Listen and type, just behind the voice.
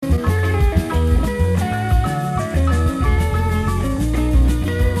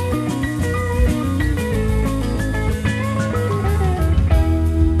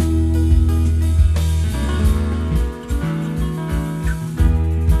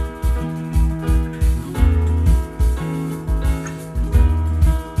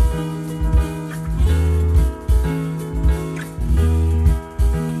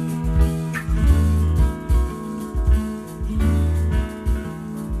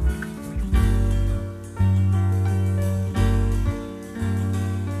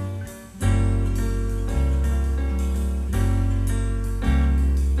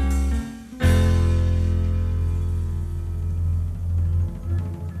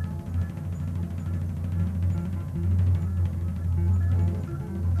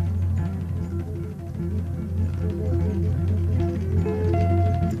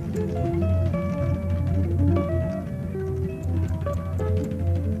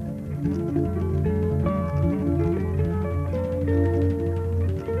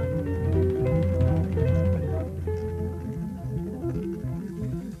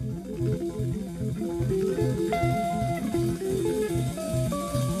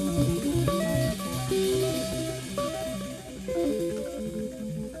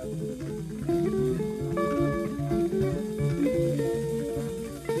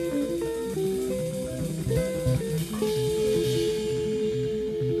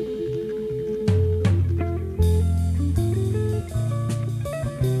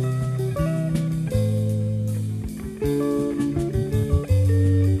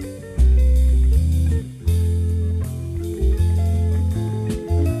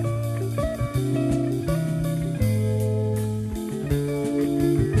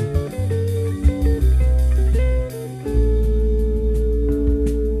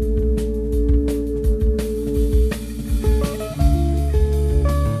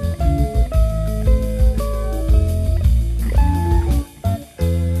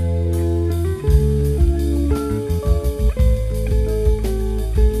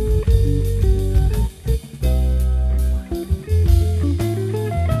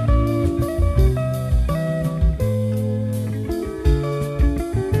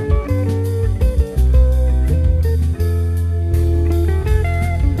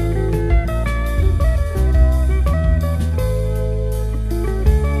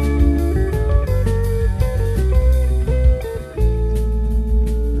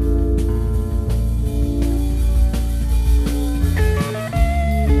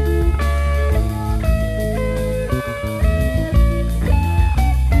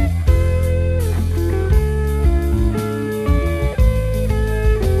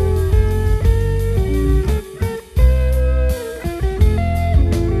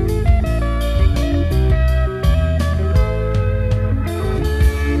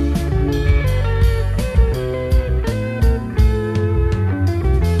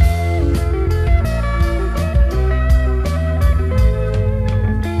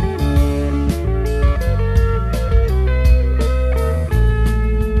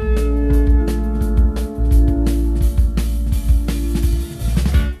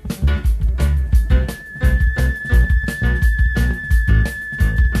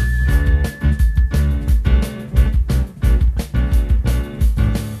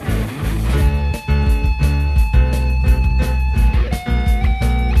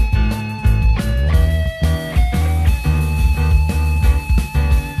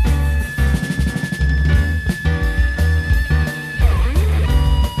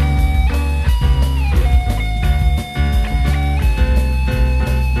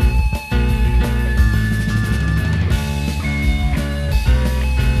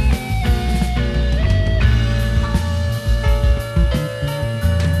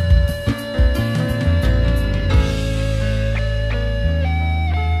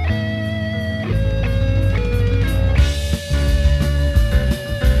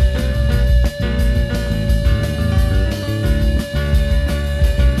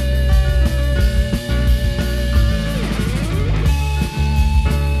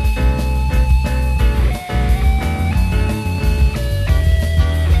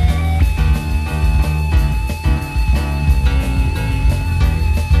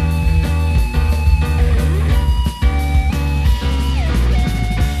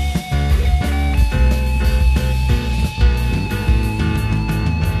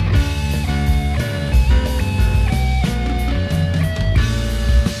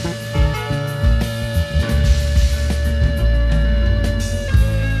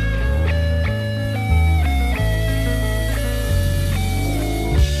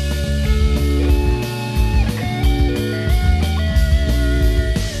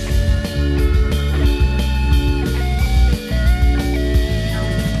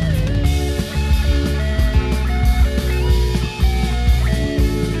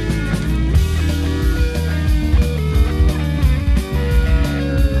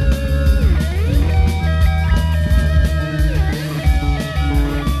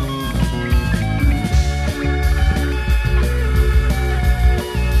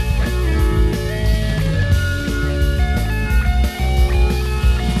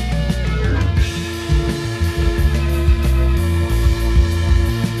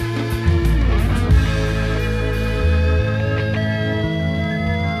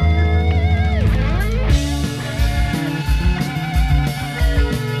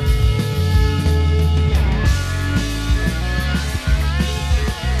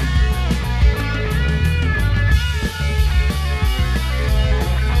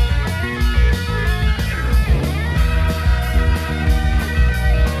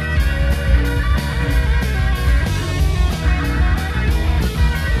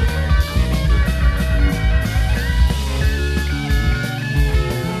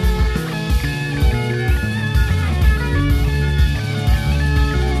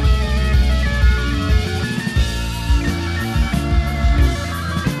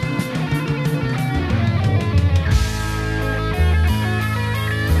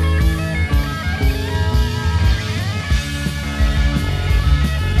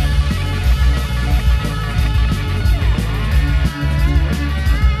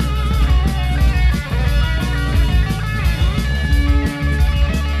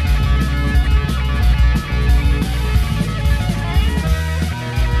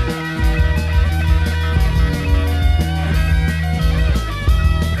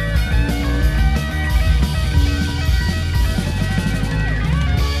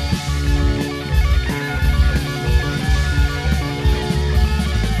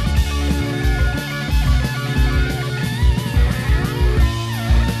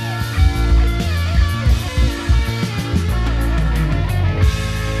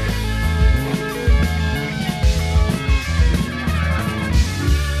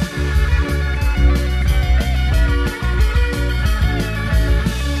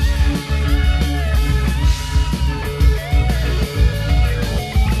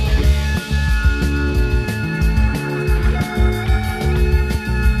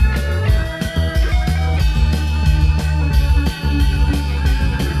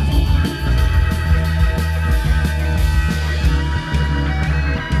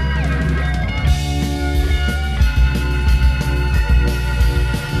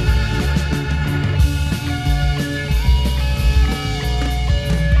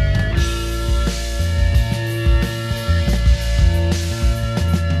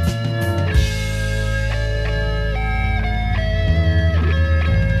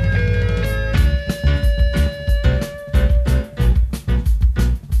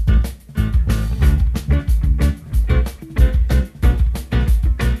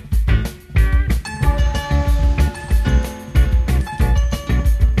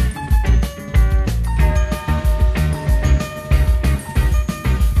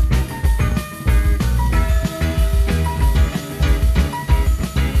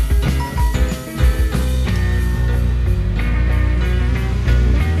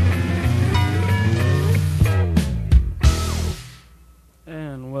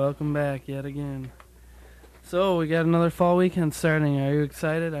back yet again. So, we got another fall weekend starting. Are you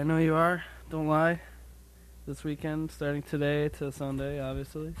excited? I know you are. Don't lie. This weekend, starting today to Sunday,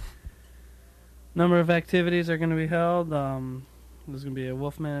 obviously. Number of activities are going to be held. There's going to be a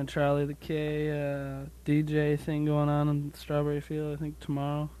Wolfman and Charlie the K DJ thing going on in Strawberry Field, I think,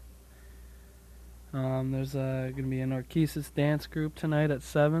 tomorrow. There's going to be an Orchesis dance group tonight at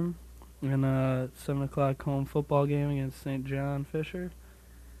 7. And a 7 o'clock home football game against St. John Fisher.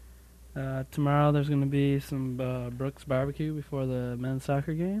 Tomorrow there's going to be some Brooks barbecue before the men's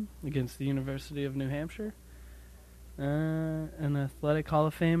soccer game against the University of New Hampshire. An Athletic Hall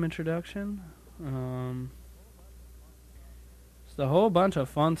of Fame introduction. Just a whole bunch of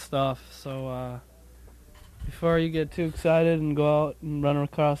fun stuff. So before you get too excited and go out and run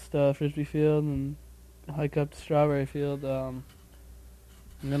across the Frisbee Field and hike up to Strawberry Field, I'm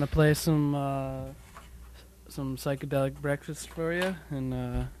going to play some psychedelic breakfast for you.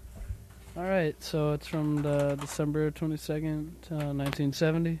 And alright, so it's from the December 22nd,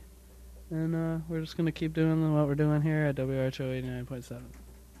 1970. And we're just going to keep doing what we're doing here at WRHO 89.7.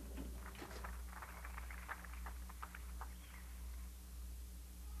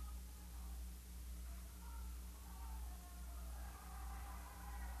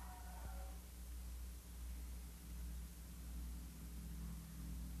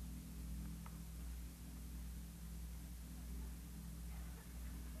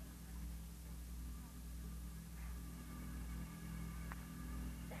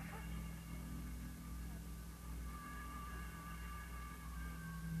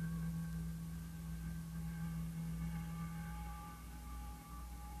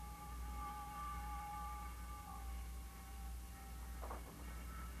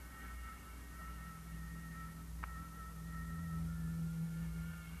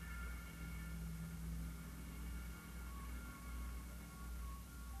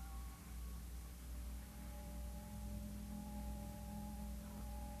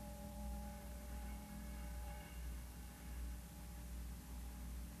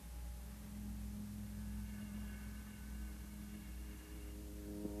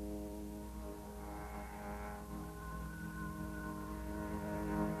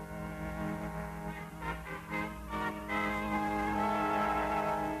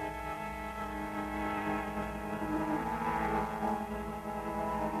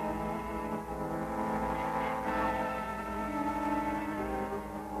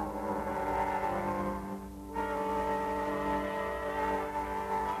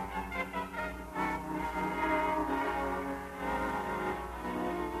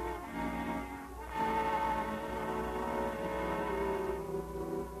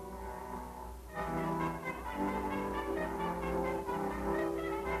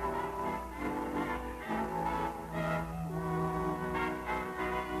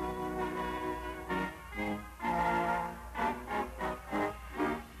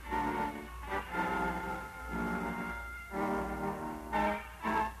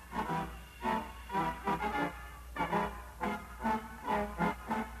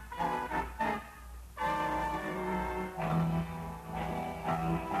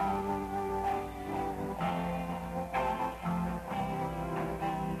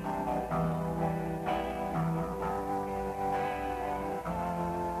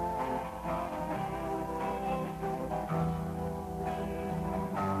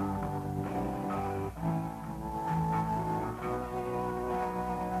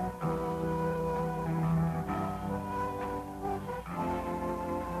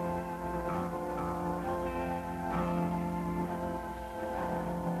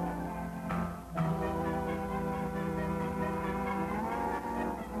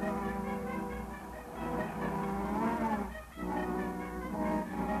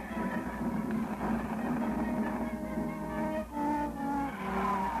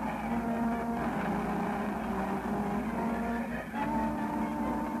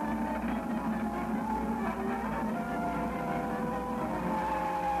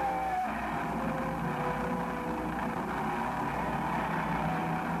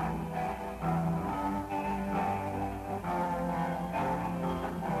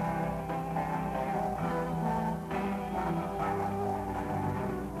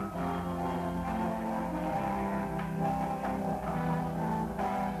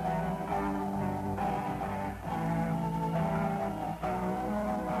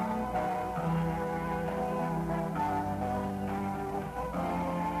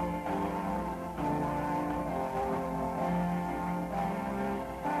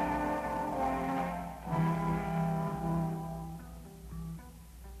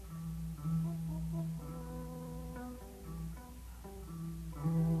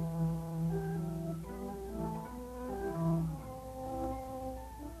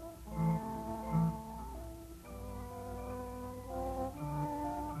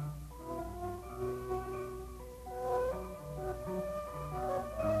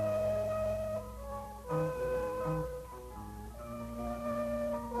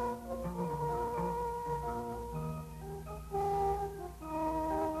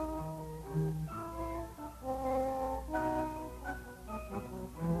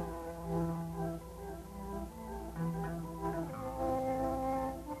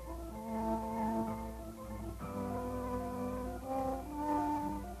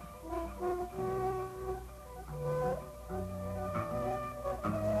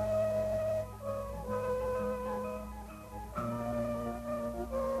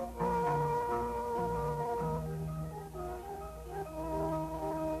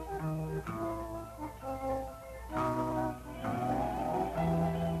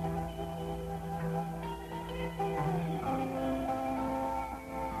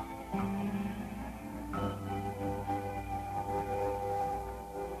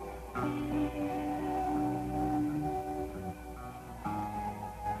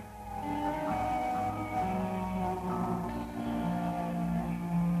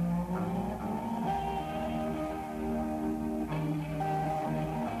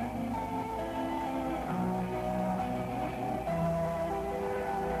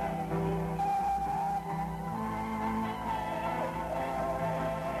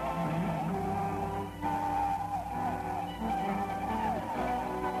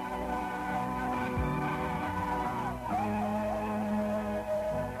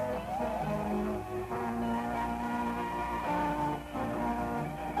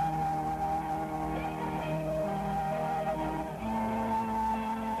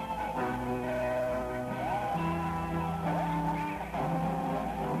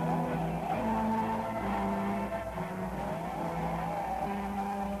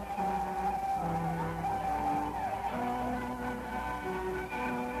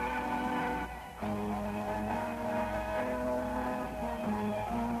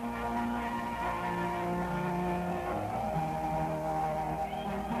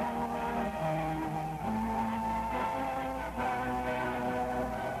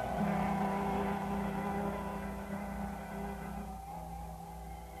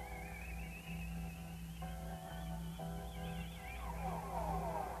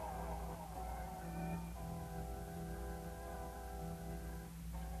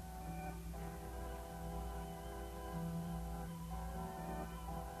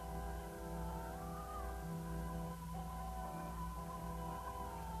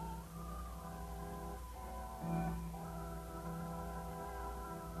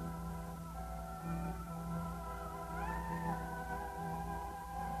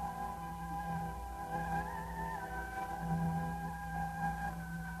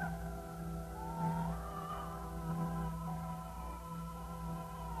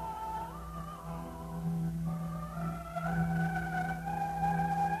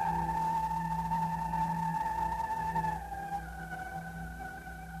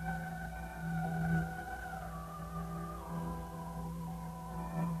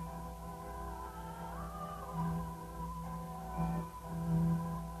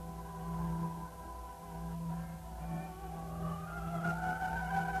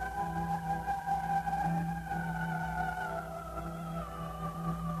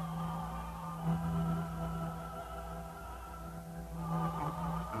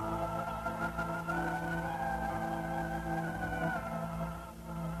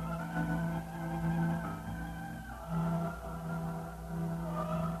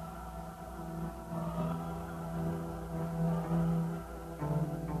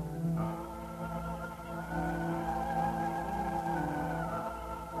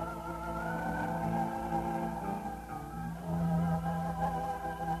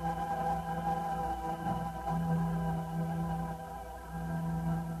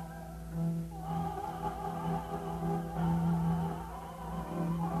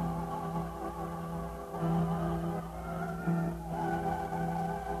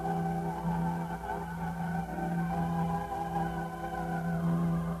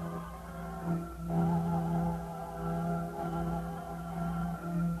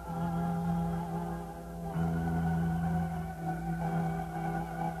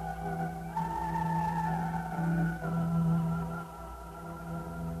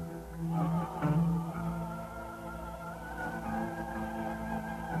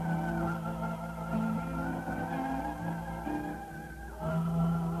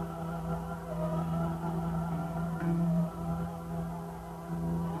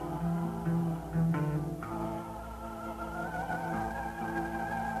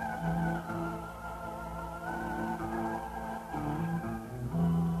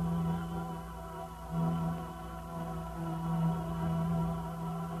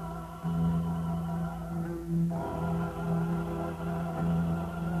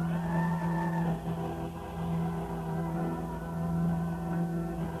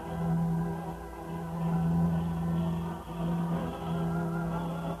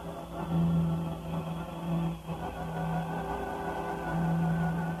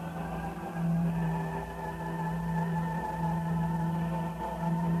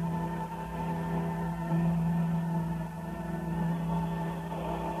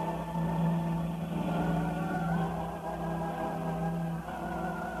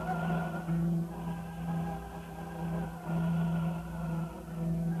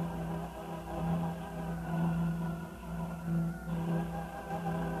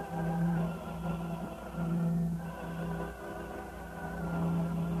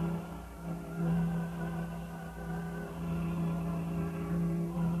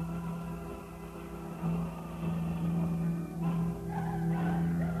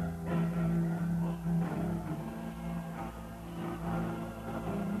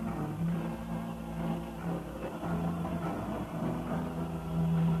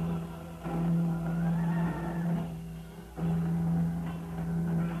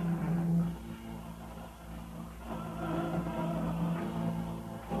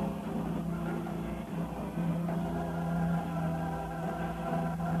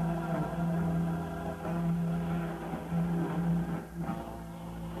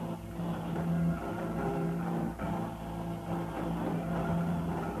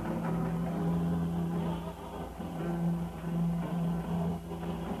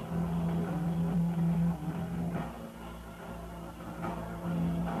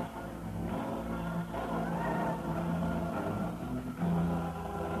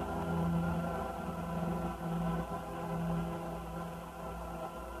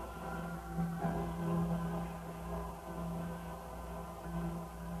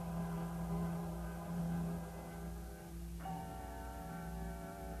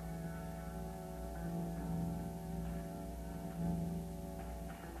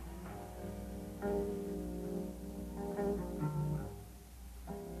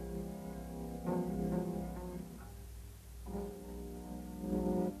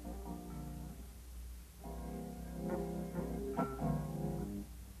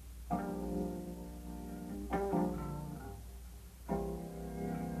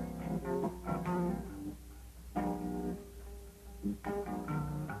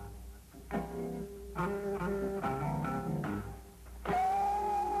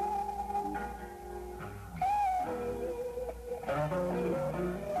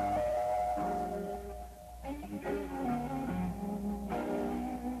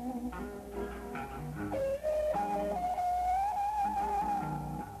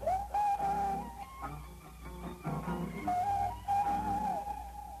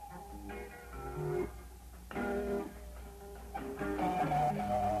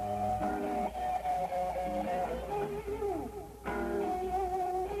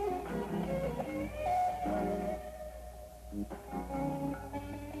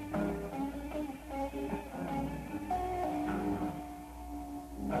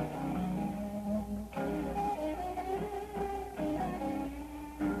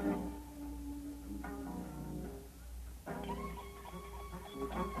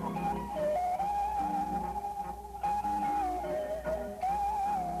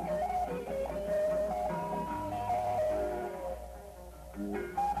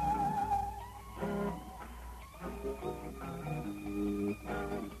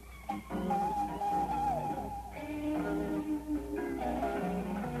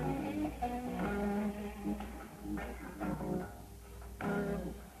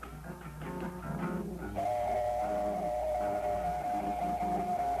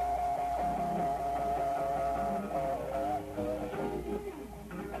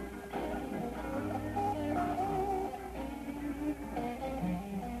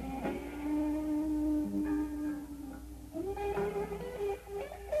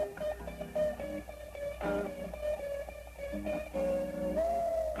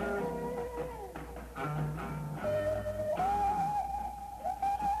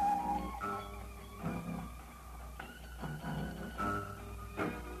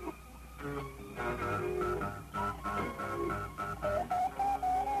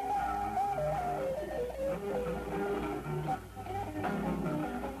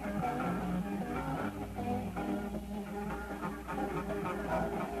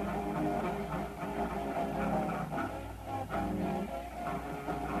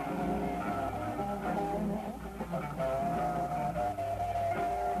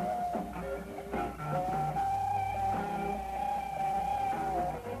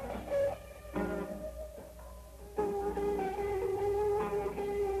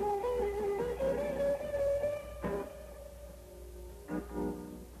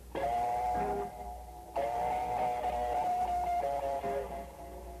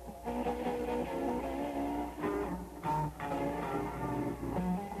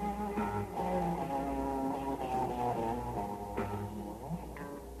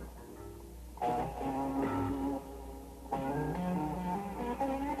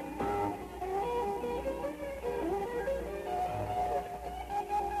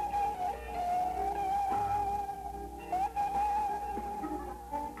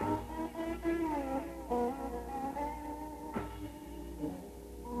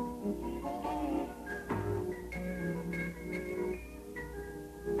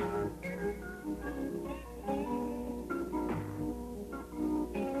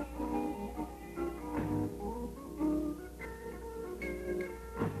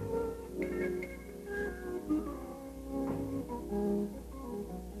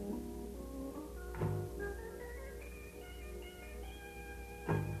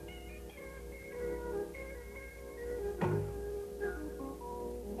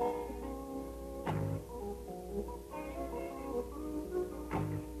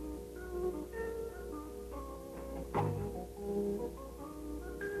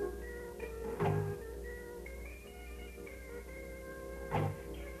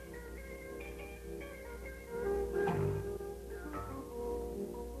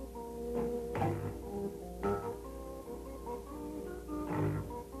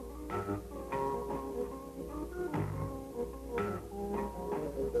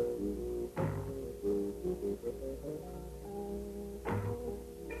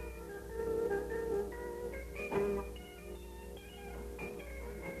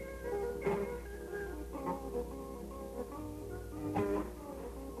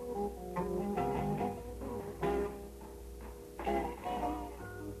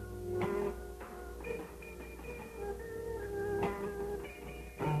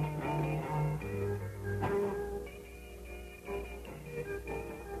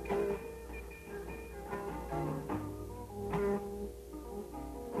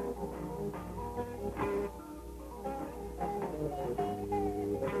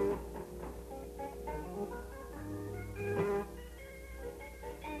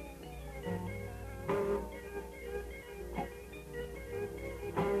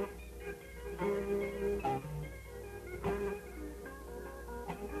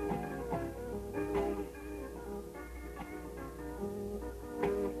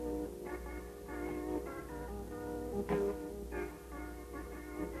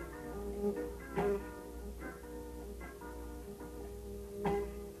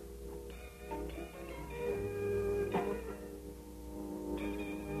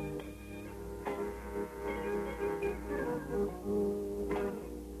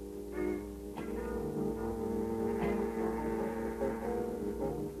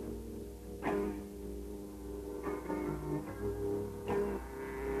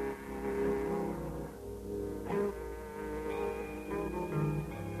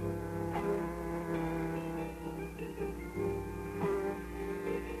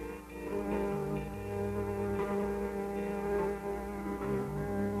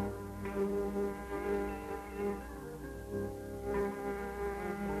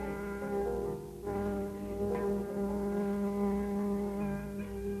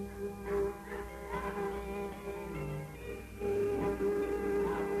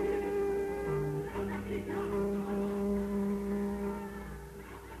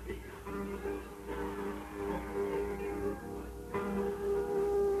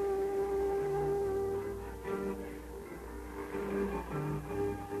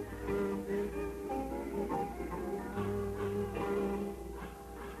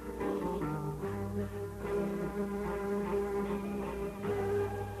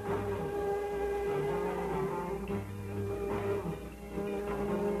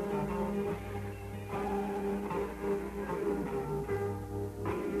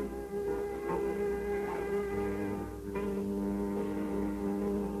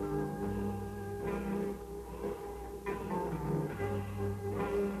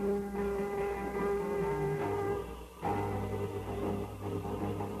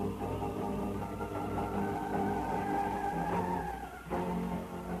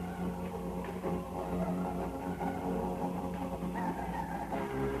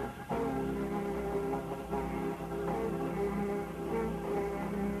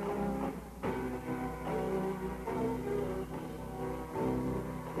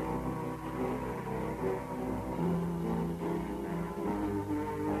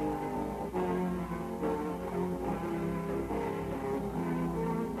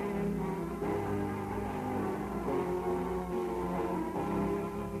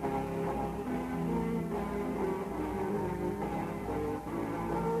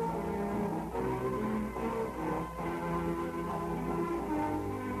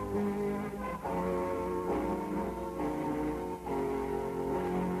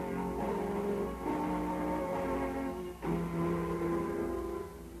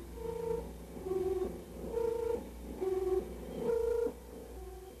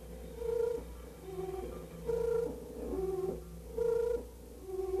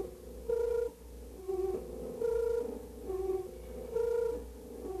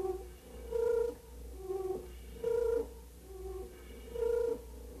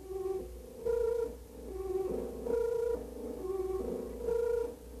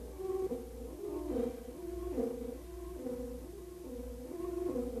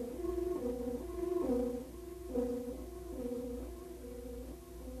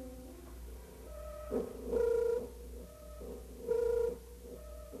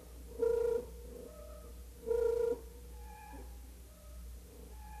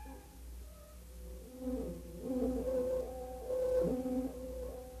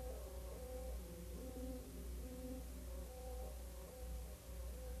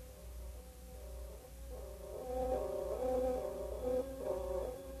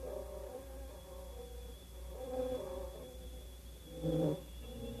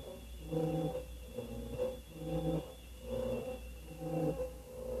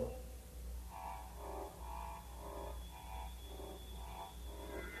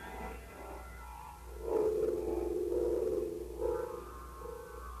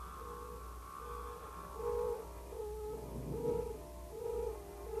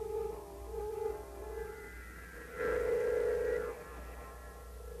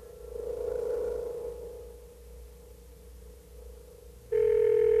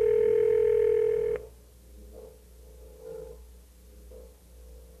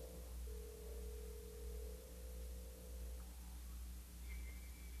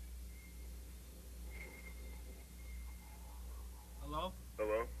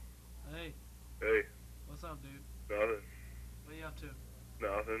 up to?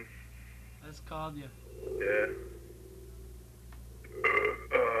 Nothing. I just called you. Yeah.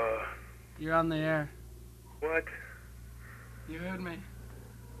 You're on the air. What? You heard me.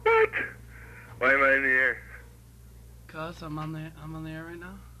 What? Why am I in the air? Cause I'm on the air right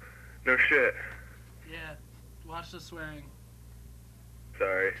now. No shit. Yeah. Watch the swearing.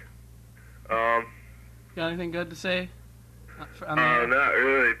 Sorry. Got anything good to say? On the air? Not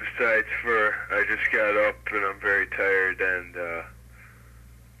really, besides I just got up and I'm very tired and,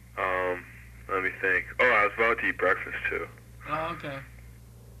 let me think. Oh, I was about to eat breakfast too. Oh, okay.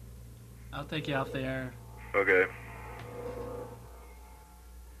 I'll take you off the air. Okay.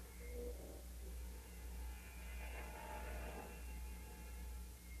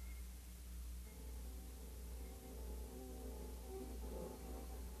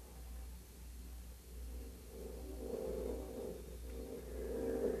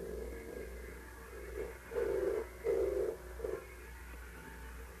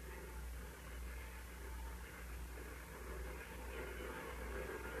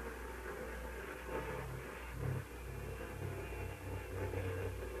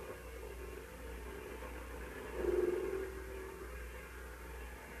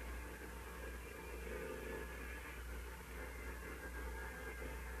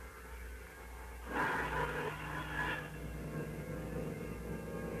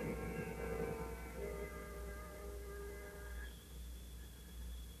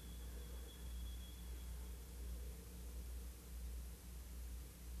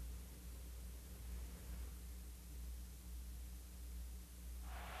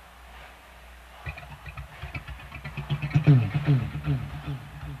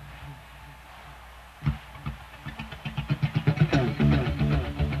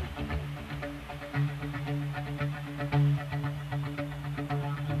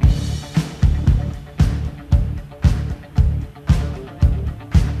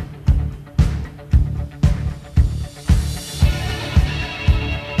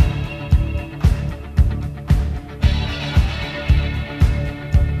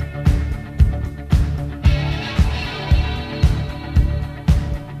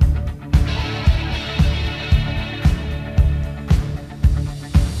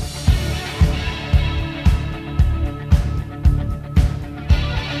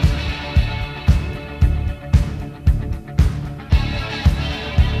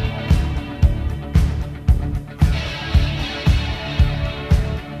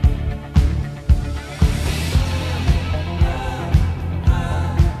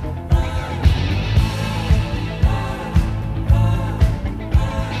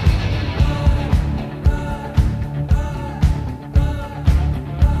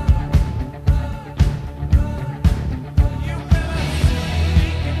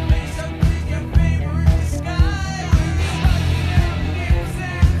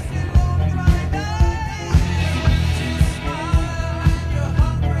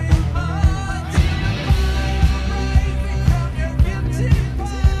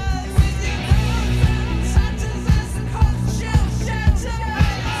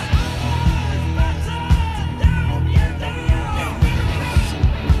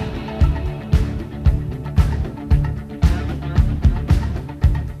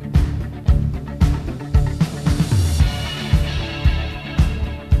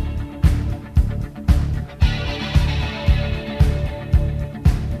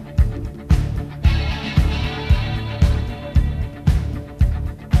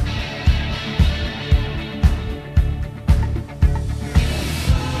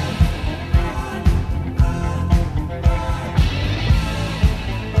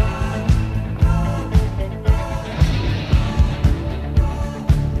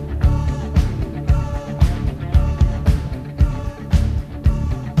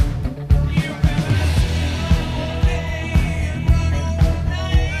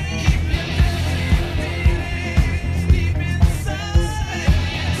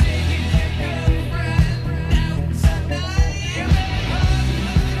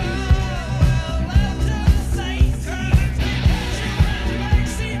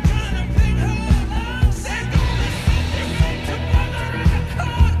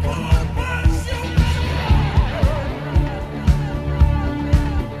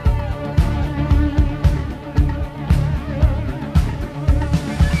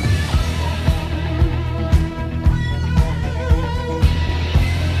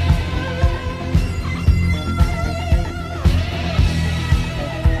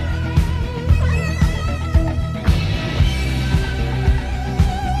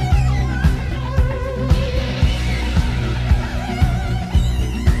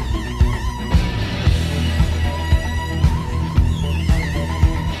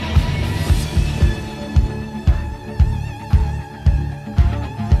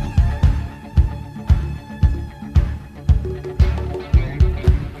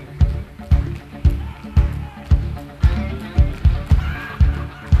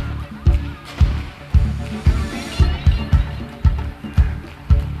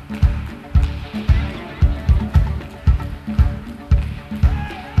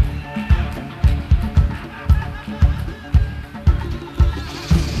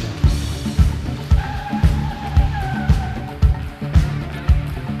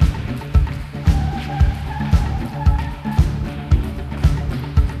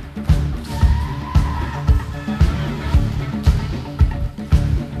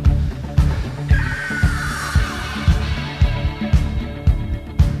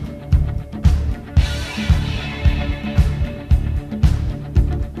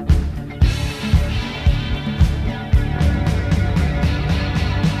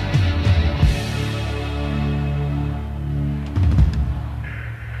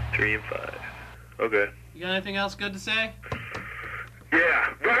 Okay. You got anything else good to say?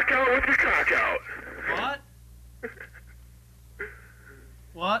 Yeah, rock out with your cock out. What?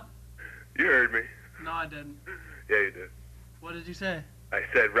 What? You heard me. No, I didn't. Yeah, you did. What did you say? I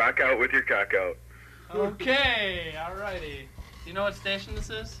said rock out with your cock out. Okay, alrighty. Do you know what station this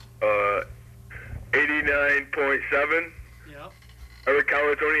is? 89.7. Yep.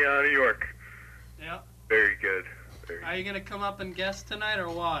 California, New York. Yep. Very good. Are you gonna come up and guest tonight or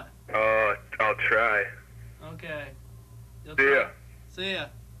what? I'll try. Okay. You'll See ya. See ya.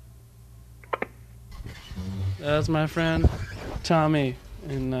 That's my friend Tommy,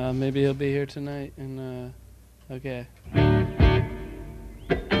 and maybe he'll be here tonight. And okay.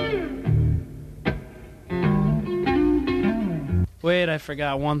 Wait, I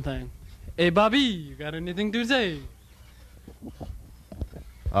forgot one thing. Hey, Bobby, you got anything to say?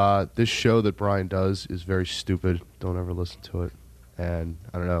 This show that Brian does is very stupid. Don't ever listen to it. And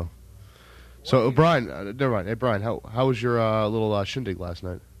I don't know. So, Brian, never mind. Hey, Brian, how was your little shindig last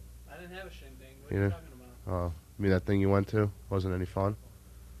night? I didn't have a shindig. What are you talking about? Oh, you mean that thing you went to? Wasn't any fun?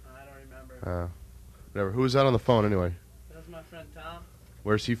 I don't remember. Whatever. Who was that on the phone anyway? That's my friend Tom.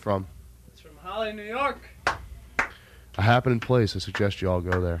 Where's he from? It's from Holly, New York. A happening place. I suggest you all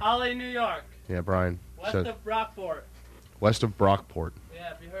go there. Holly, New York. Yeah, Brian. West of Brockport. West of Brockport. Yeah,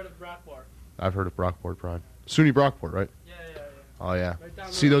 have you heard of Brockport? I've heard of Brockport, Brian. SUNY Brockport, right? Yeah. Oh, yeah. Right down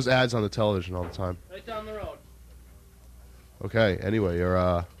the See road. those ads on the television all the time. Right down the road. Okay, anyway,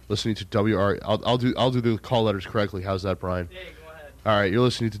 you're listening to WR. I'll do the call letters correctly. How's that, Brian? Hey, go ahead. All right, you're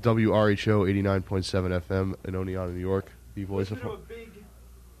listening to WRHO 89.7 FM in Oneonta, New York. The voice of. Listen to a big,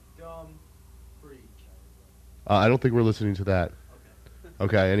 dumb freak. I don't think we're listening to that.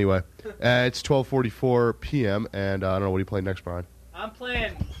 Okay, anyway. It's 12:44 p.m., and I don't know, what are you playing next, Brian? I'm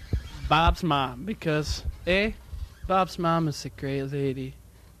playing Bob's Mom because A, Bob's mom is a great lady,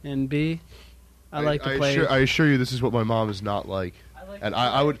 and B, I like to play. I assure you this is what my mom is not like. And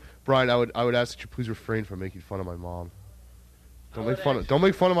I would, Brian, I would ask that you please refrain from making fun of my mom. Don't make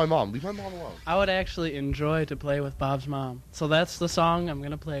fun of my mom. Leave my mom alone. I would actually enjoy to play with Bob's mom. So that's the song I'm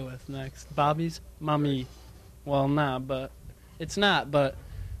going to play with next. Bobby's Mommy. Well, but it's not, but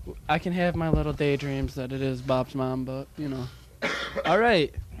I can have my little daydreams that it is Bob's mom, but, you know. All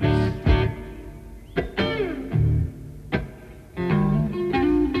right.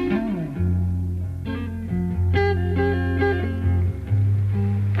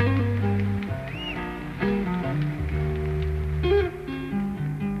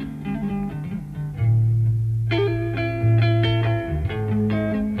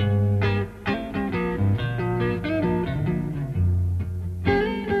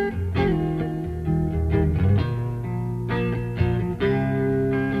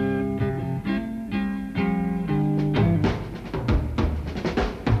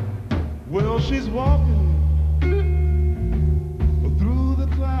 She's walking through the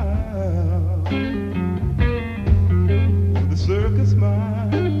clouds with a circus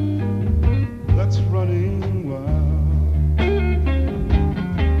mind that's running wild.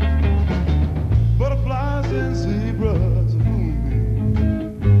 Butterflies and zebras, a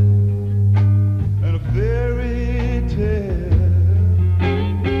moonbeam, and a fairy tale.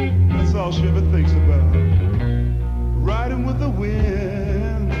 That's all she ever thinks about. Riding with the wind.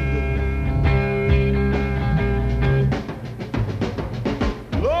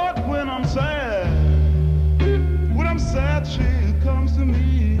 Sad, she comes to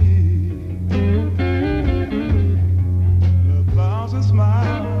me. A thousand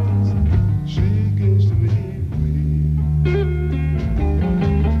smiles she gives to me.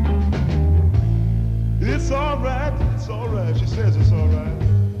 It's all right, she says it's all right.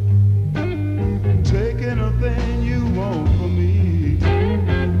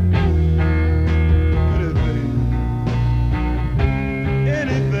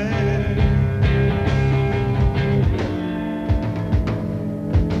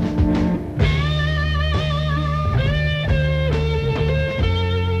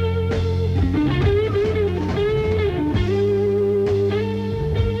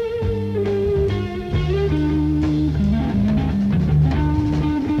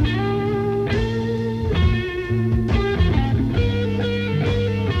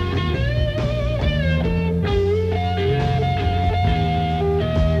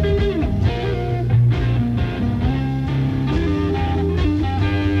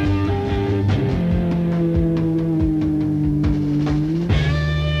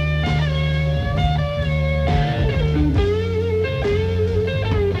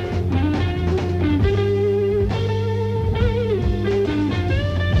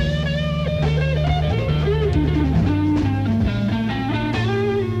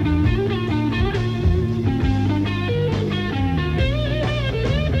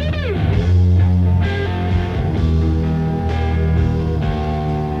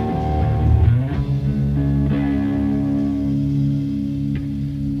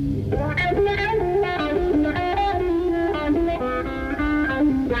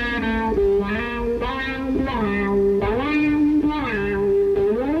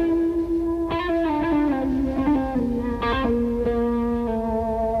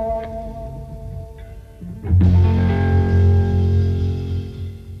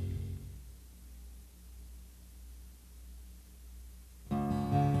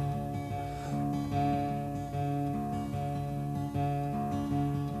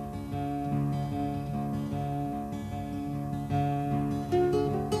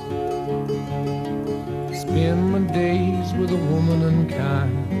 with a woman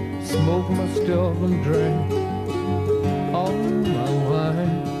unkind, smoked my stuff and drank all my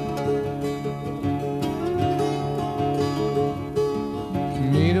wine.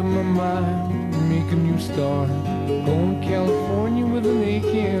 Made up my mind, make a new start, going to California with an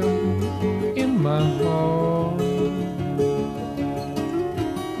aching in my heart.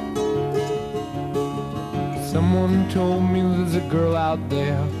 Someone told me there's a girl out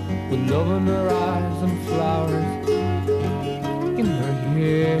there with love in her eyes and flowers in her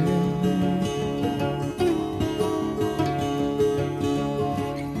hair.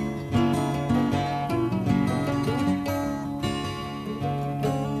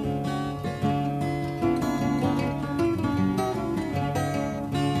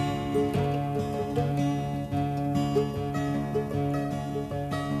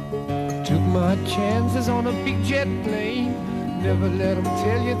 Took my chances on a big jet plane. Never let them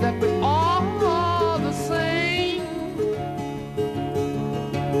tell you that we're all the same.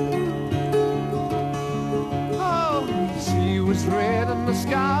 Oh, the sea was red and the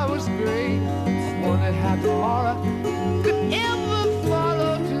sky was gray. Wondered how tomorrow could ever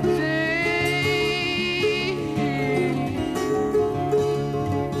follow today.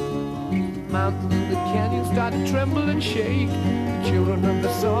 Mountains in the canyon start to tremble and shake. The children of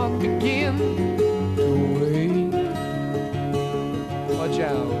the sun begin to wake. Watch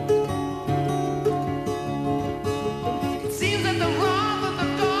out. It seems that the wrath of the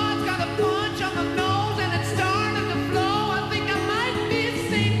gods got a punch on the nose and it's starting to flow. I think I might be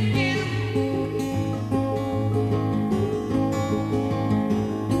sinking.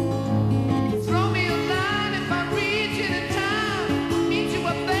 Throw me a line if I reach it in time. Meet you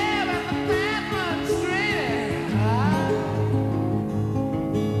up there at the path runs straight high.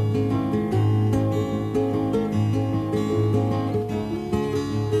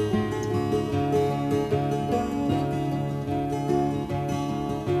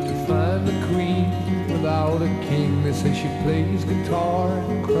 Find the queen without a king. They say she plays guitar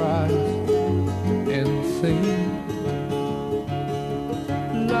and cries and sings.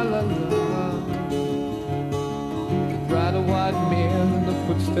 La la la. Ride a white mare in the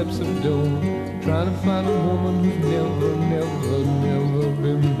footsteps of dawn, trying to find a woman who's never, never, never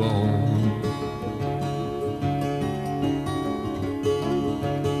been born.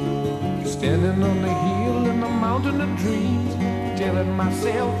 Standing on the hill in the mountain of dreams, telling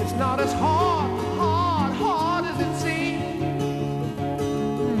myself it's not as hard as it seems.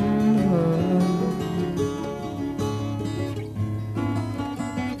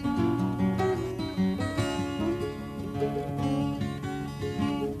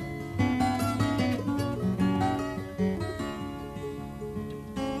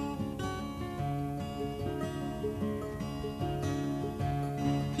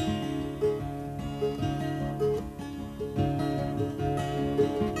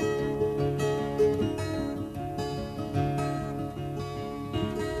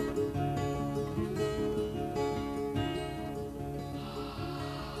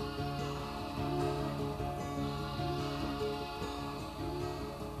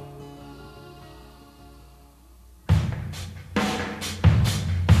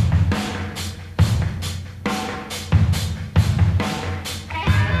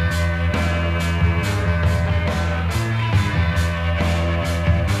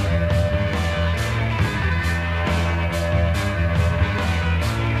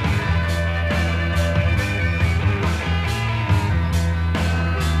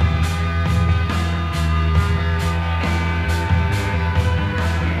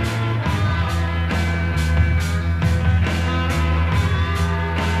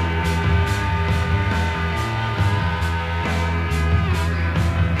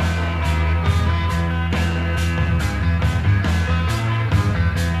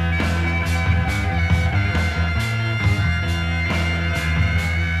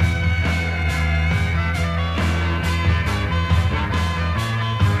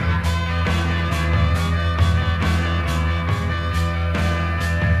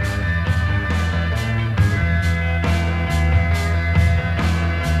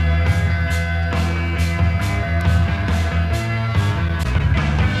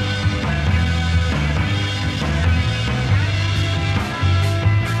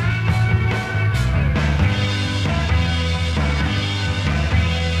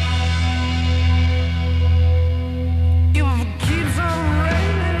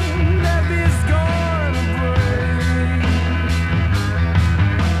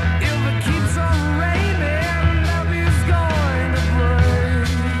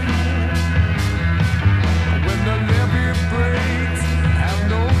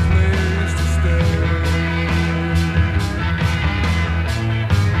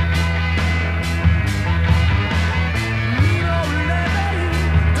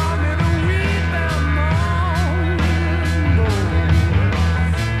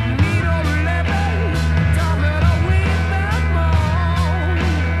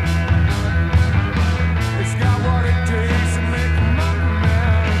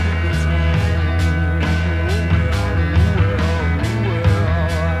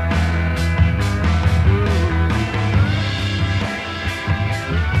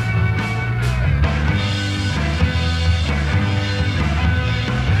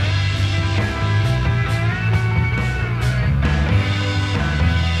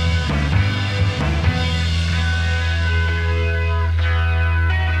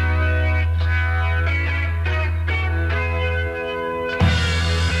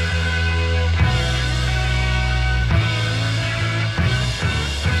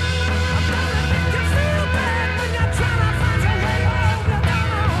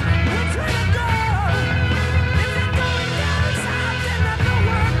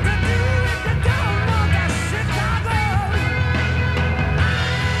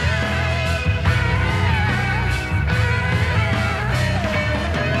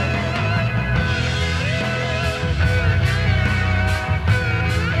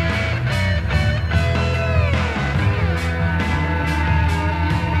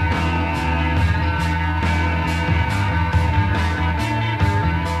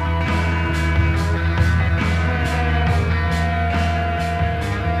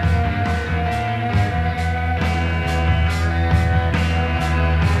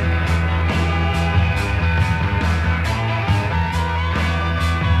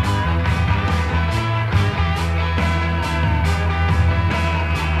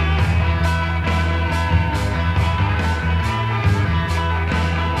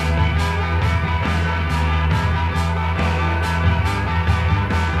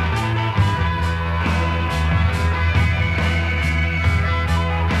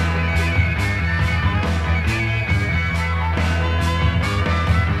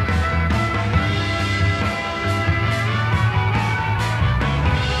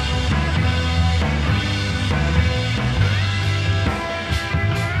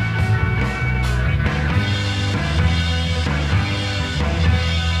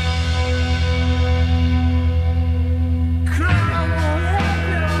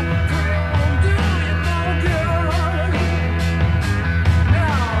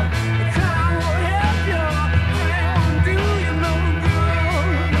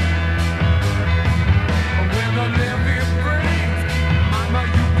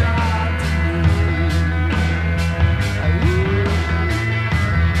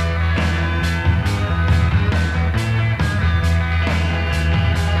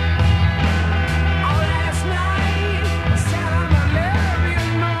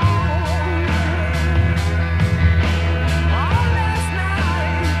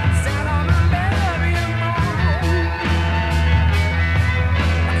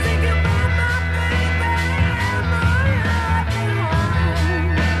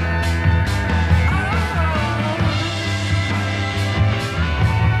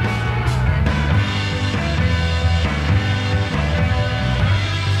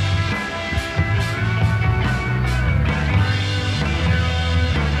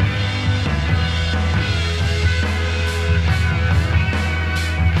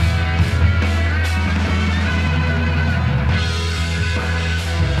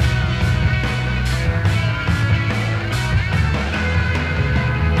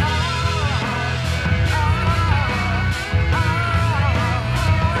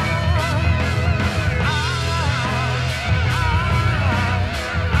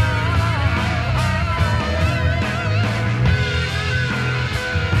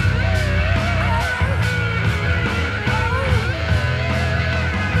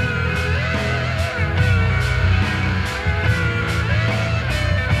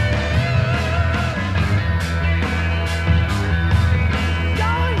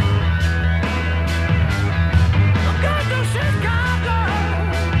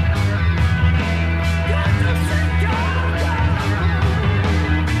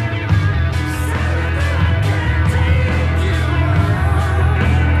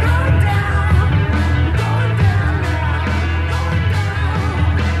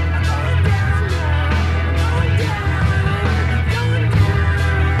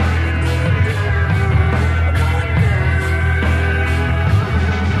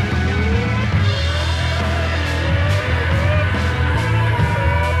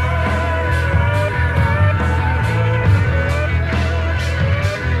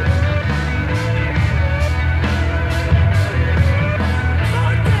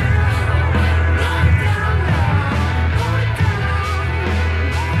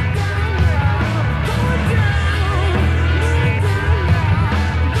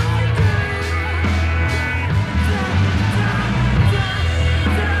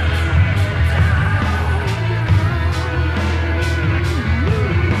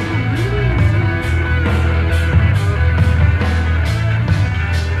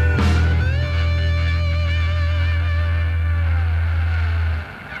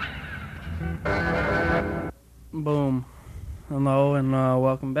 Boom. Hello and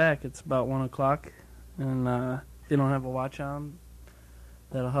welcome back. It's about 1 o'clock, and if you don't have a watch on,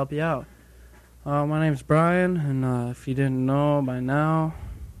 that'll help you out. My name's Brian, and if you didn't know by now,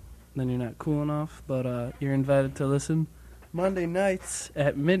 then you're not cool enough, but you're invited to listen Monday nights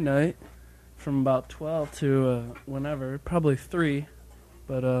at midnight from about 12 to whenever, probably 3,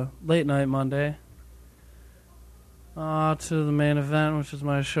 but late night Monday. To the main event, which is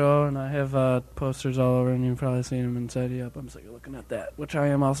my show, and I have posters all over, and you've probably seen them inside. Yep, I'm sick of looking at that, which I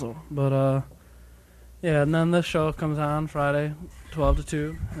am also. But yeah, and then this show comes on Friday, 12 to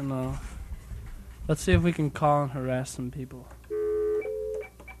 2, and let's see if we can call and harass some people.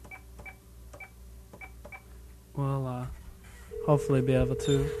 We'll hopefully be able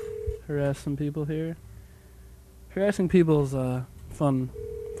to harass some people here. Harassing people is a fun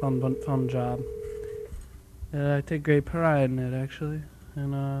job. I take great pride in it, actually.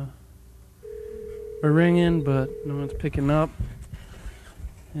 And we're ringing, but no one's picking up.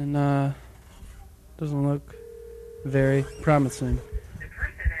 And doesn't look very promising.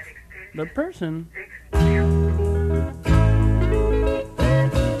 The person.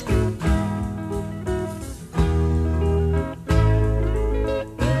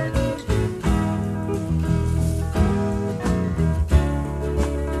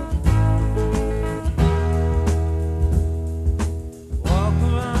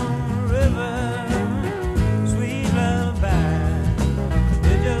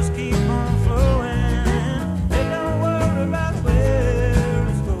 Don't worry about where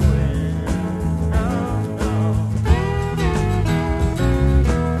it's going. No, no.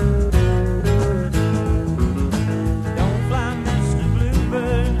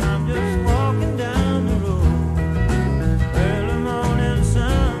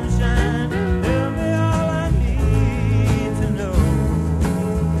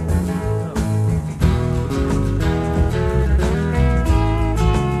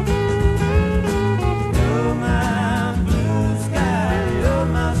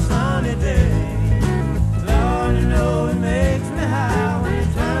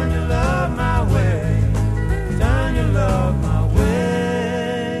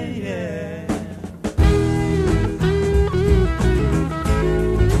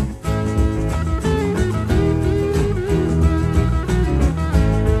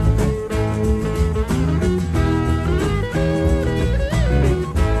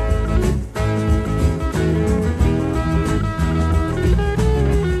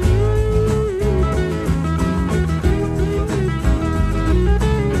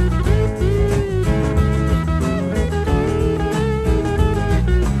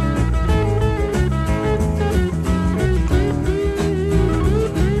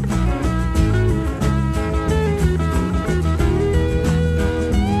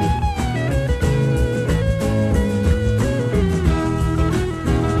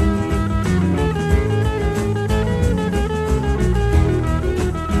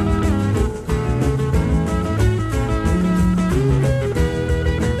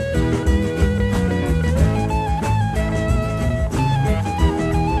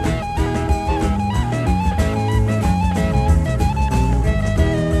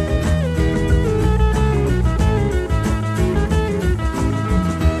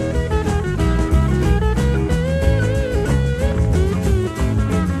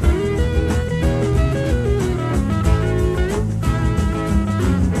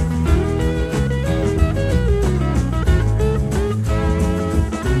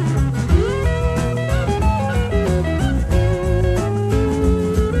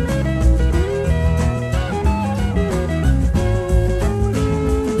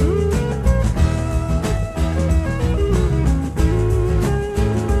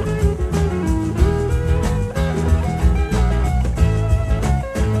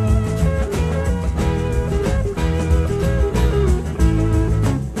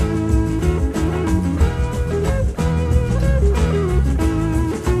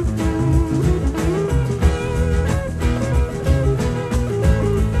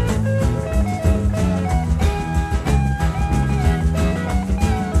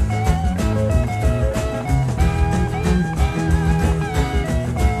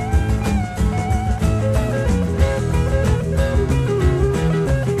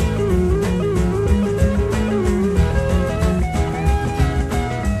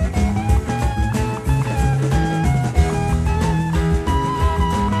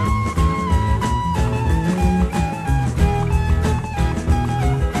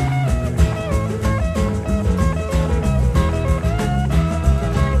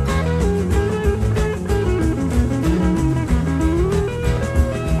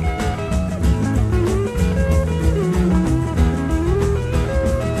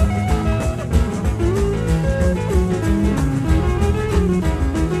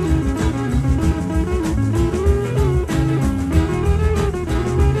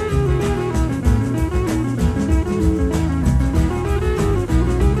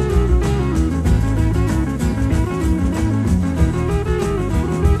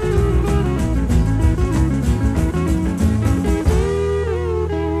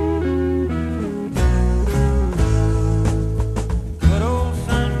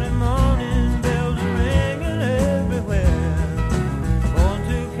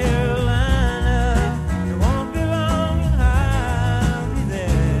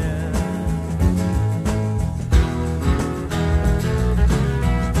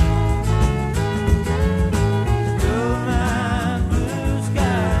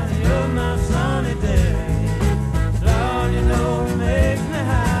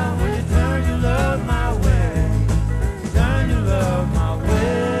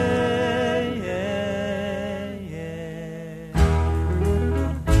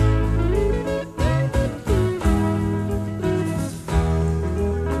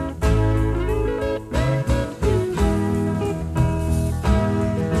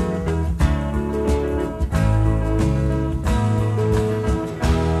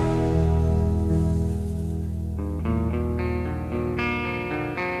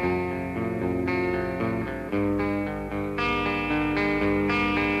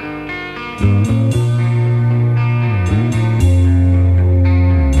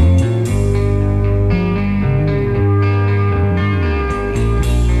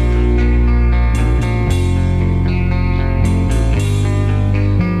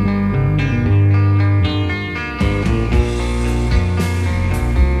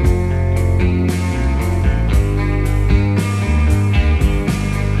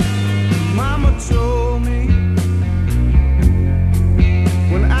 Mama told me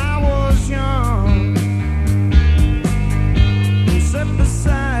when I was young,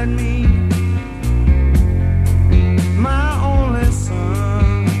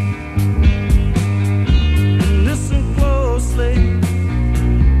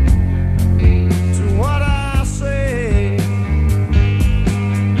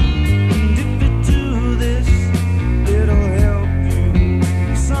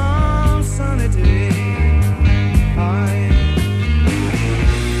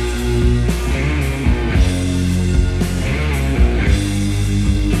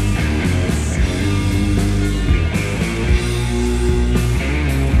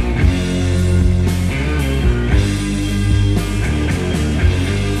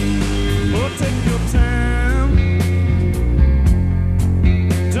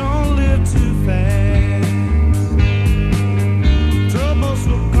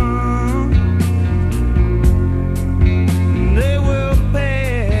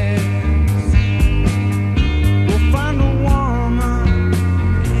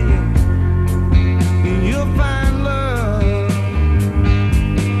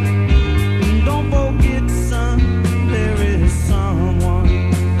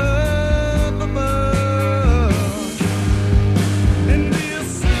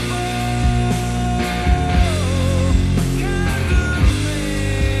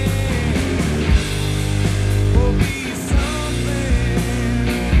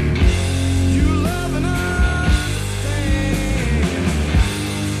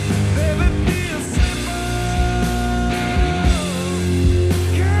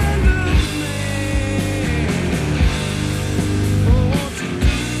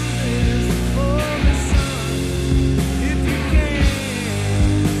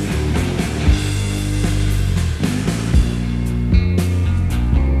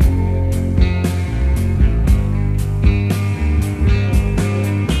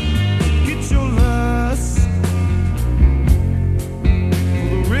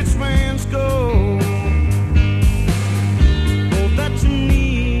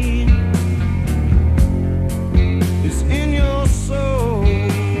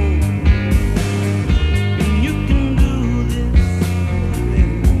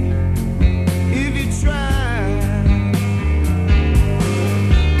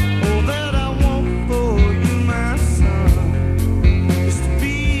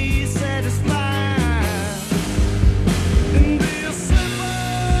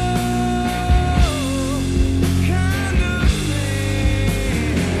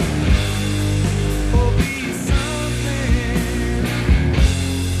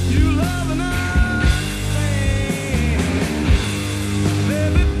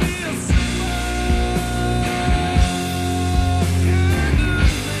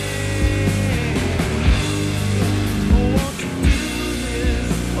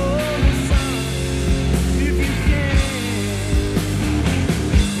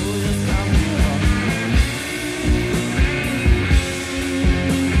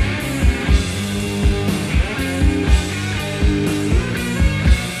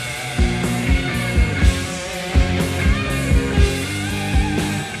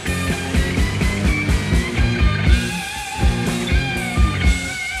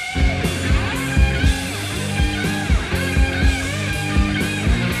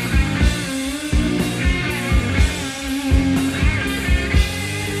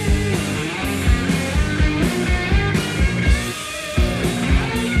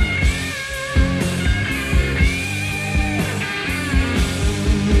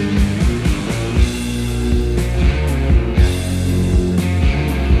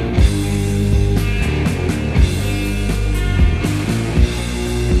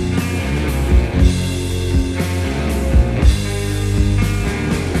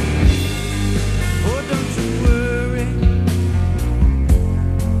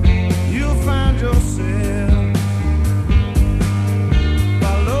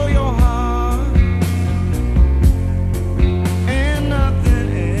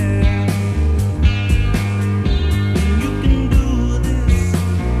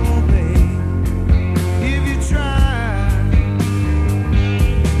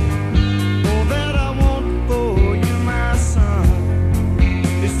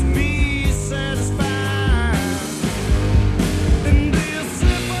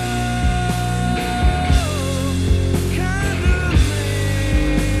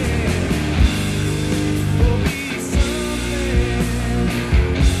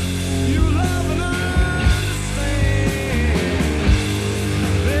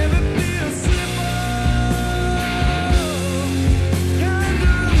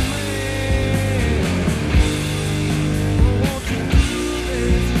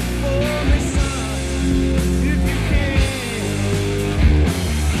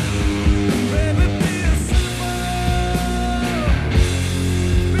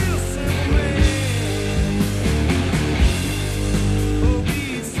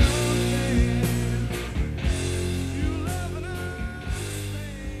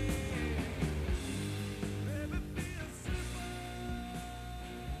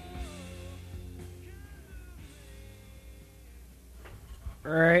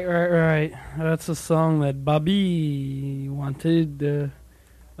 Right. That's a song that Bobby wanted.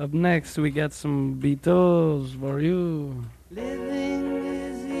 Up next, we got some Beatles for you. Living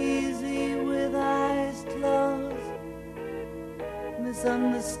is easy with eyes closed,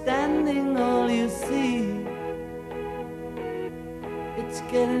 misunderstanding all you see. It's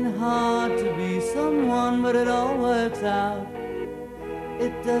getting hard to be someone, but it all works out.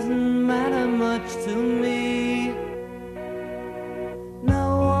 It doesn't matter much to me.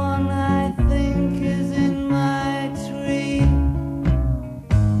 No one I think is in my tree.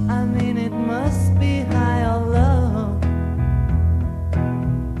 I mean it must be high or low.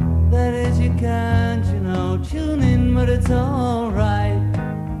 That is you can't, tune in, but it's alright.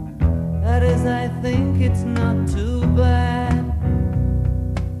 That is I think it's not too bad.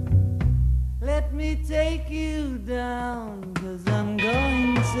 Let me take you down, 'cause I'm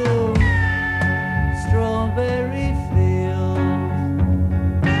going to Strawberry Fields.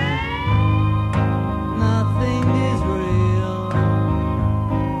 Nothing is real,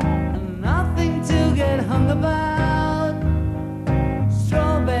 and nothing to get hung about.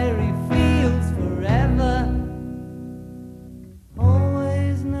 Strawberry Fields forever.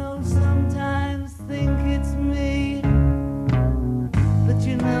 Always know, sometimes think it's me, but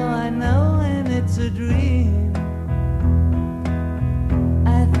I know, and it's a dream.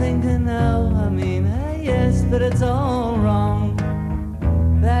 I think I know, yes, but it's all wrong.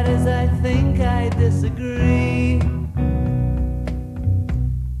 That is, I think I disagree.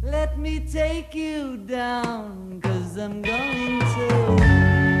 Let me take you down, 'cause I'm going to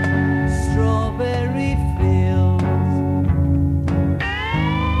Strawberry Fields.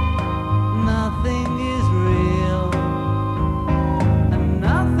 Nothing is real, and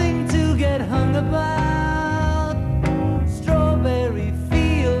nothing to get hung about. Strawberry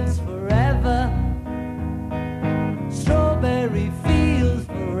Fields forever. Strawberry Fields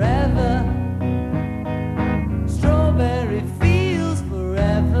forever. Strawberry Fields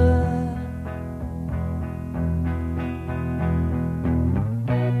forever.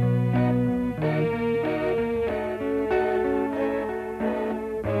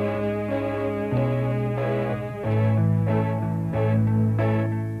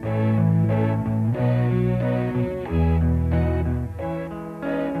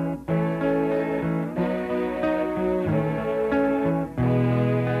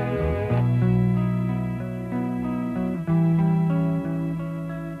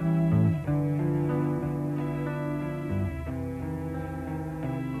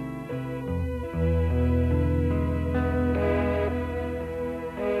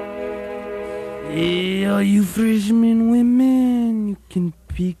 Hey, all you freshman women, you can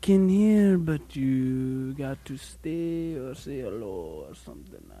peek in here, but you got to stay or say hello or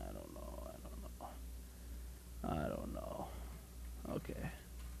something. I don't know. Okay.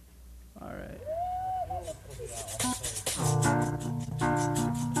 All right.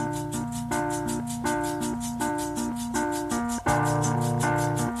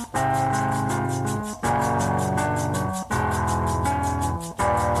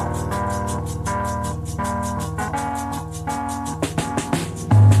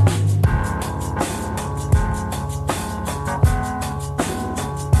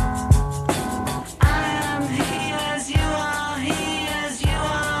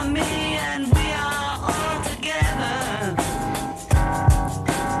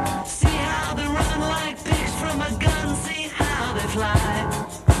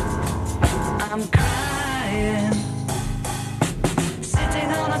 I'm crying,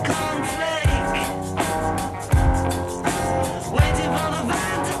 sitting on a cornflake, waiting for the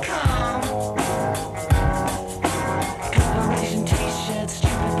van to come. Corporation t-shirt,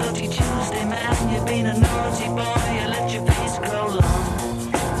 stupid bloody Tuesday man. You've been a naughty boy, you let your face grow long.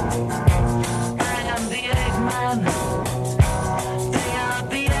 I am the Eggman, they are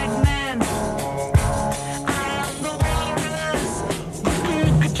the Eggmen. I am the walrus.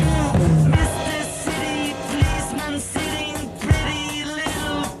 Mr. City Policeman.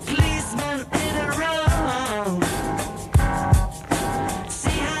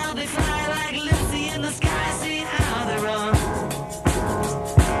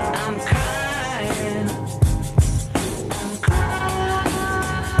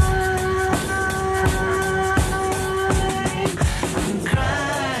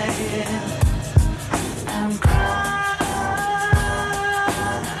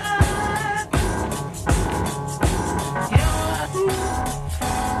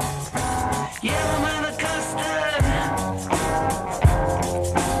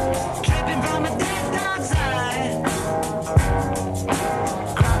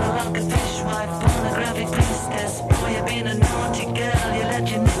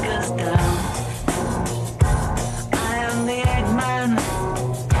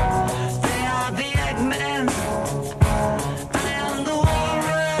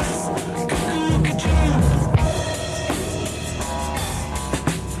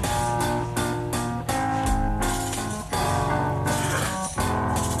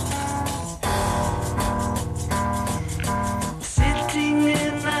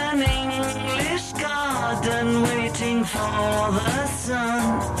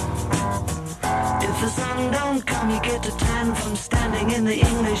 come you get a tan from standing in the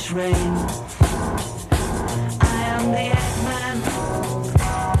English rain. I am the Eggman.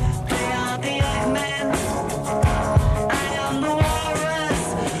 They are the Eggmen. I am the walrus.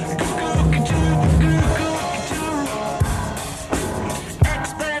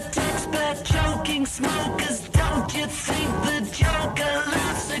 Expert, choking smokers. Don't you think the Joker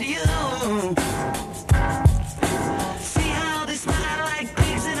laughs at you? See how they smile like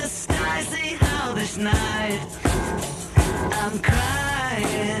pigs in a sty. See how this night I'm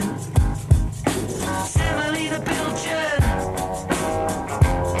crying. Semolina Pilchard,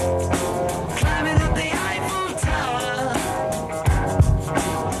 climbing up the Eiffel Tower.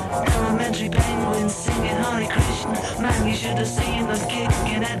 Elementary penguins singing Hare Krishna. Man, you should have seen them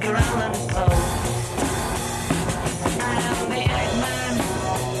kicking Edgar Allan Poe. I am the Eggman.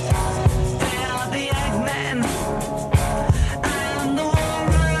 They are the Eggmen. I am the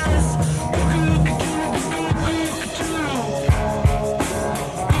walrus.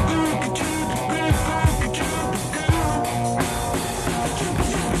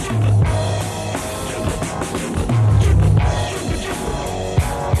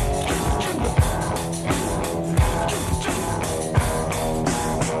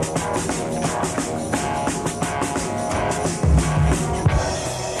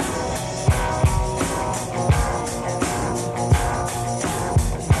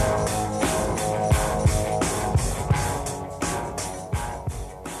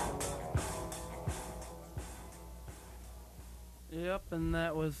 Yep, and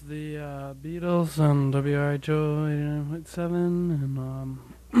that was the Beatles on WRHO 89.7,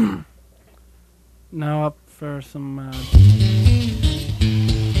 and now up for some more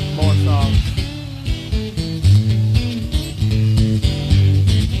songs.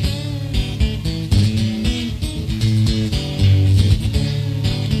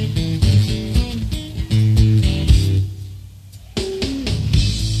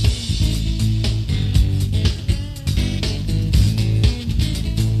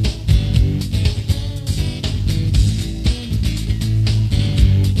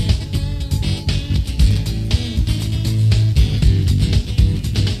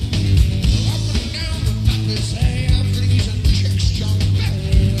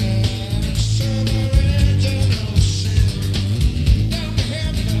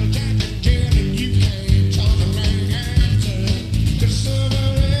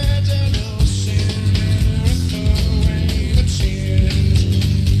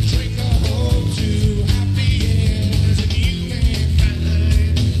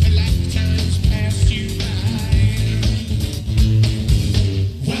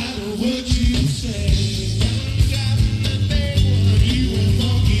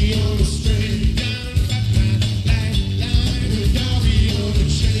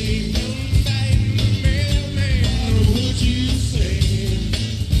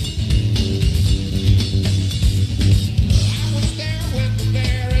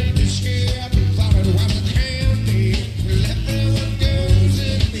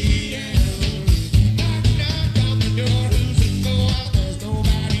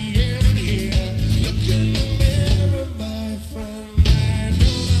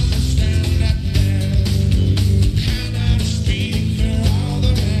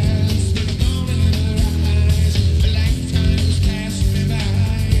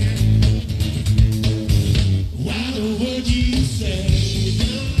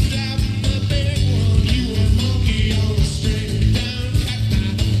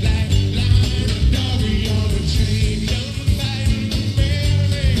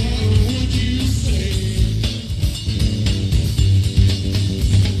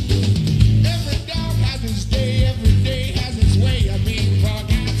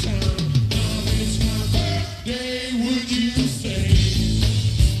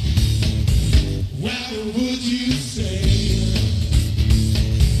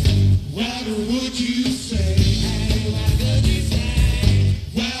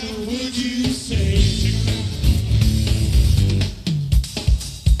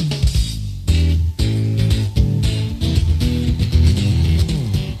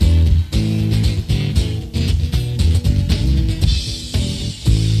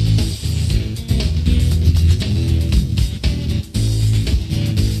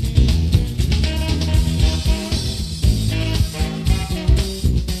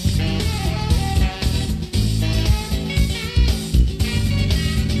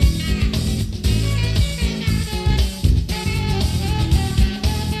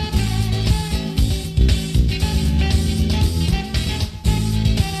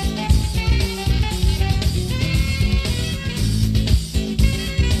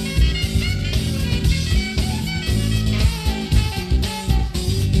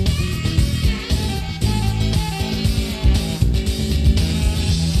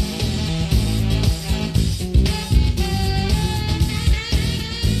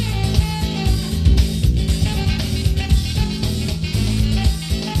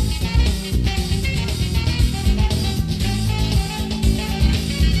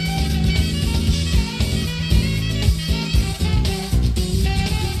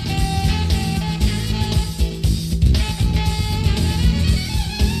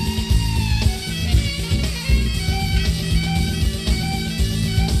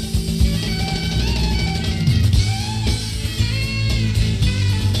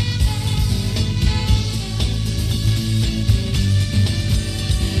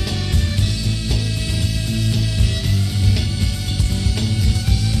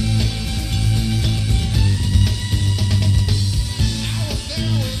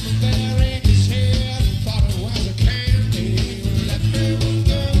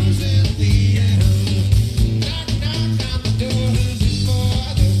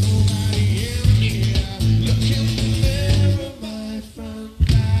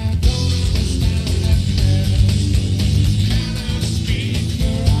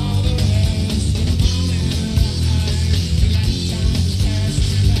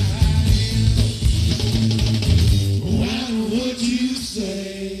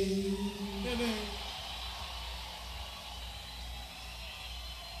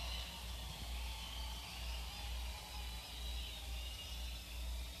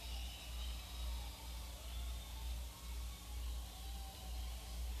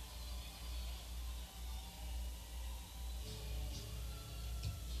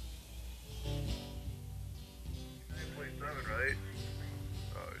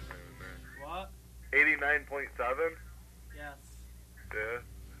 89.7? Yes. Yeah.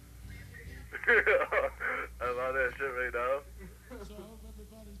 I'm on that shit right now.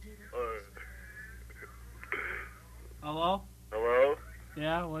 Hello? Hello?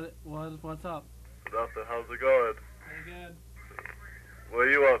 Yeah, what's up? Nothing. How's it going? Pretty good. What are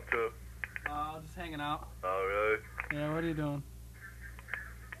you up to? Just hanging out. Oh, really? Yeah, what are you doing?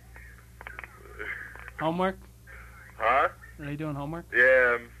 Homework? Huh? Are you doing homework?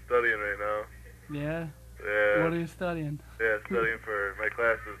 Yeah, I'm studying right now. Yeah? Yeah. What are you studying? Yeah, studying for my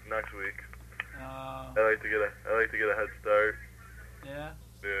classes next week. Uh, I like to get a head start. yeah?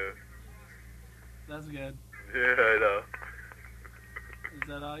 Yeah. That's good. Yeah, I know. Is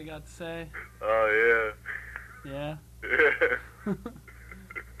that all you got to say? Oh, Yeah? yeah.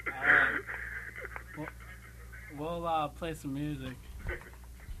 Alright. We'll play some music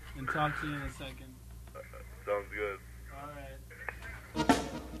and talk to you in a second. Sounds good. Alright.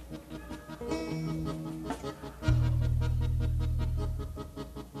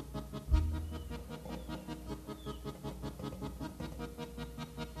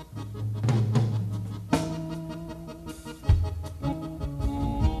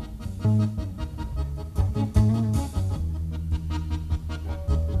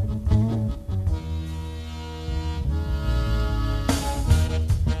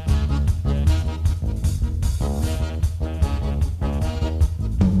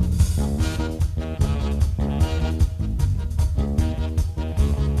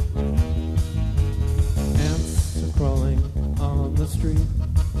 Ants are crawling on the street.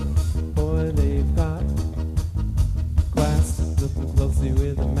 Boy, they've got glass. Looking closely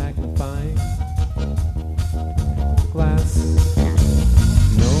with a magnifying glass.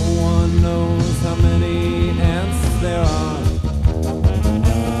 No one knows how many ants there are.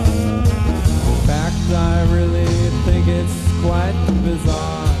 In fact, I really think it's quite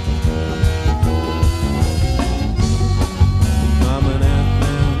bizarre. I'm an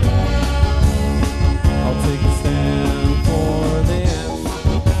ant-man. I'll take a stand for the ants.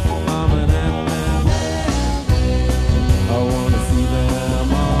 I'm an ant-man. I wanna see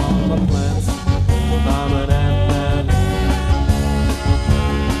them on the plants. I'm an ant-man.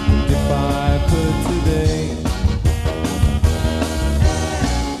 If I could today,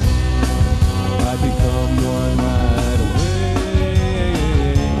 I'd become one right away.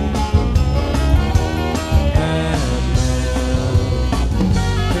 Ant-man.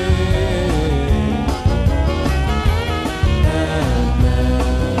 Hey.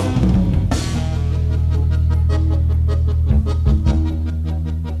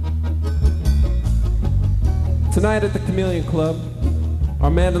 Tonight at the Chameleon Club, our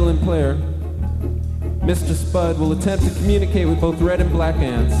mandolin player, Mr. Spud, will attempt to communicate with both red and black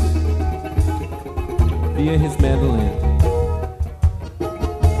ants via his mandolin.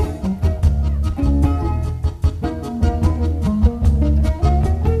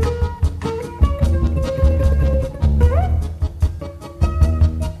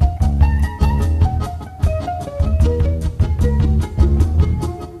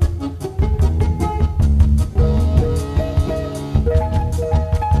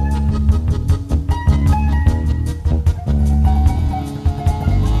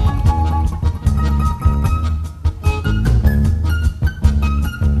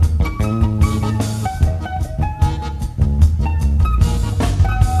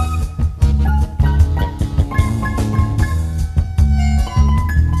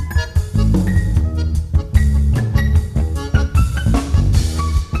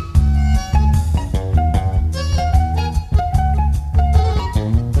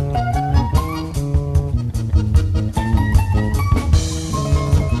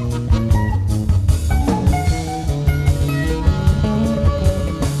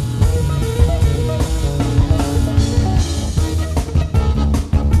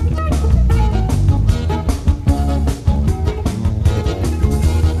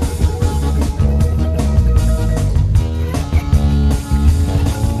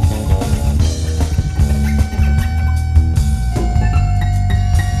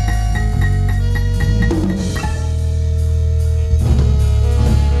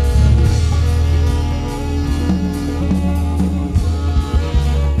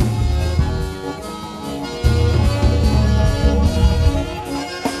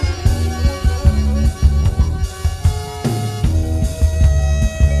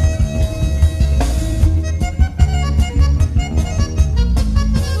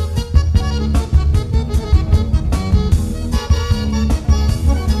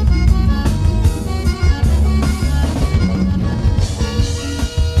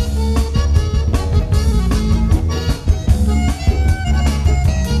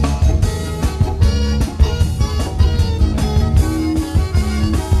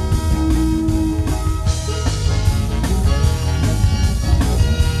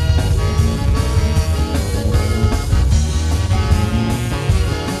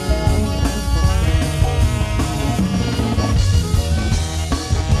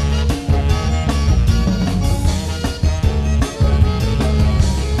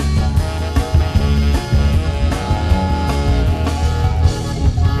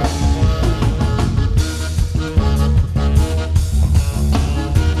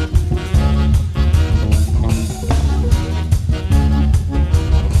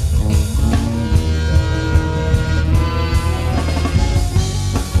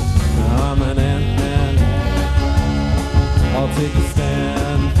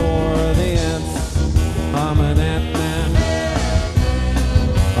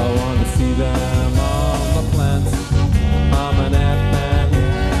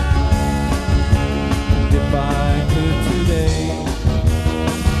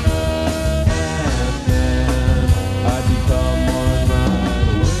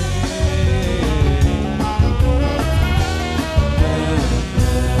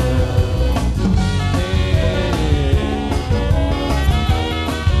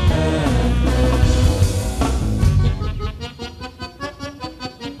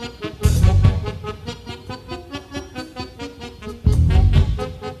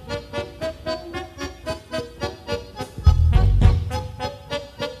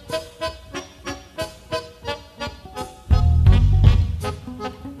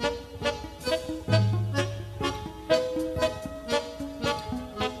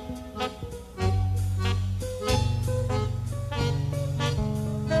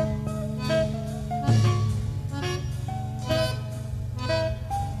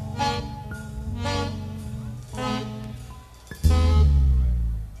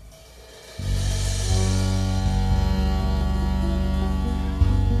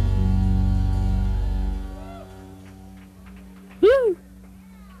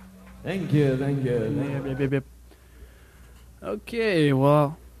 Thank you, thank you. Yep, yep, yep, yep. Okay,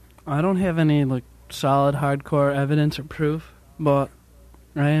 well, I don't have any like solid hardcore evidence or proof, but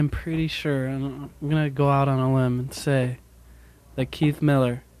I am pretty sure, and I'm gonna go out on a limb and say that Keith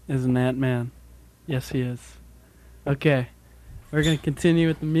Miller is an Ant Man. Yes, he is. Okay, we're gonna continue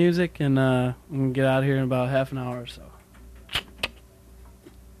with the music, and I'm gonna get out of here in about half an hour or so.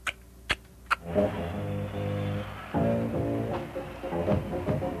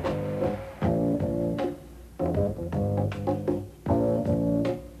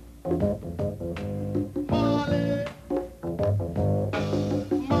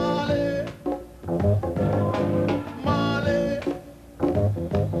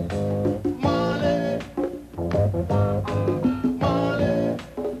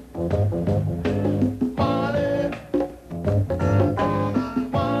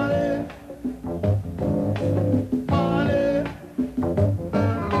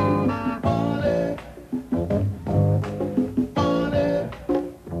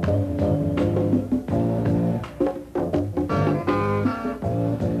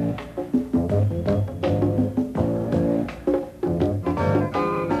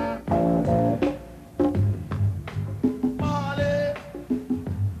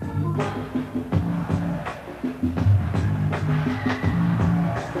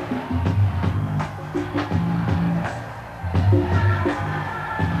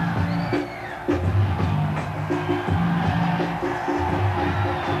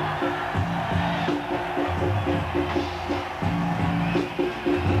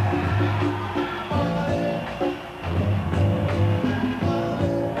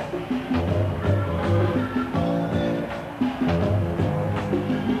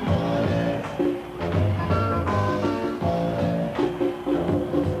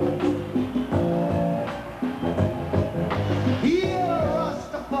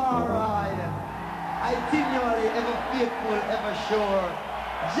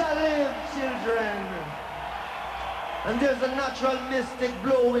 And there's a natural mystic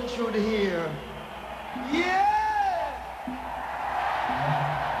blowing through the air. Yeah!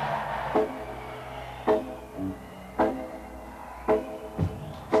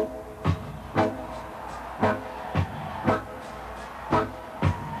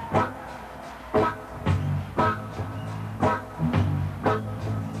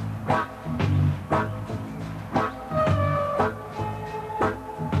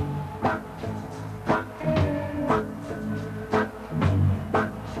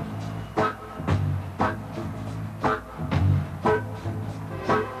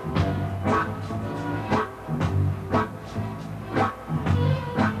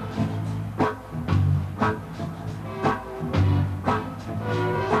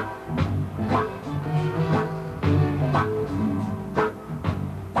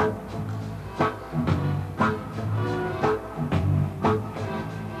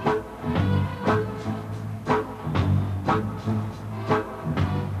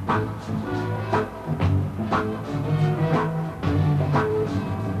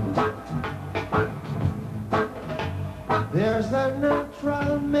 There's a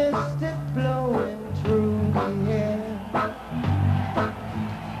natural mystic blowing through the air.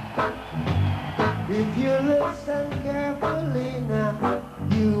 If you listen carefully now,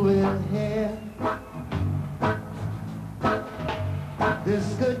 you will hear.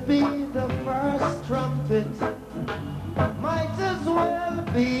 This could be the first trumpet, might as well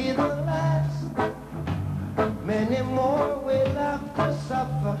be the last. Many more will have to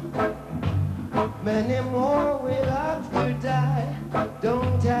suffer, many more will have to die.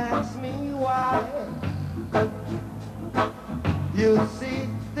 Don't ask me why. You see,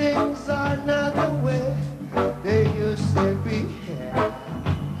 things are not the way they used to be.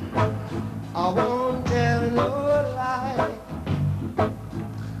 I won't tell no lie.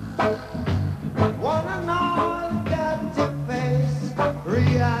 One and all got to face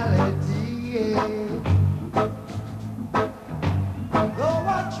reality. Though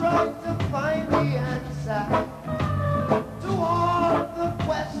I tried to find the answer to all the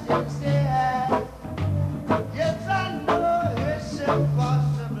questions they ask, yes, I know it's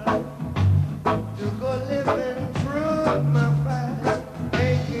impossible to go living through my past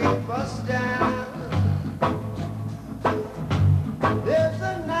and keep us down. There's a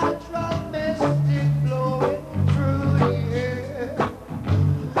natural mystic blowing through the air.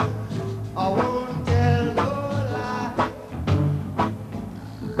 I won't tell no lie,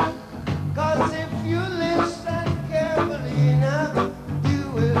 'cause if you listen carefully now, you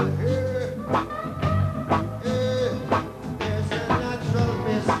will hear. There's a natural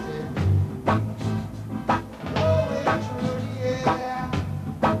mystic blowing through the air.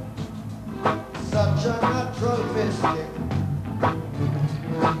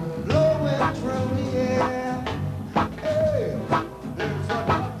 through the air. Hey, there's a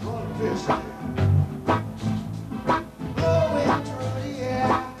natural mystic blowing through the air.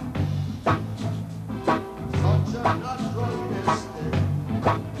 Such a natural mystic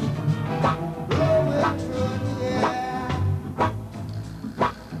blowing through the air.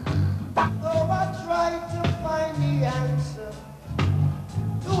 Though I tried to find the answer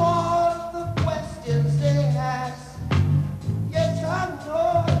to all the questions they ask, yes, I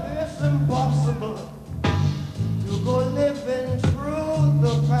know it's impossible to go living through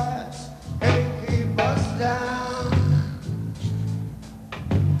the past and keep us down.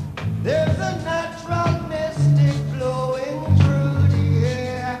 There's a natural mystic blowing through the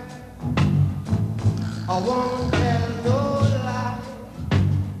air. I won't tell no lie,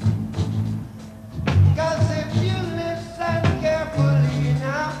 'cause if you listen carefully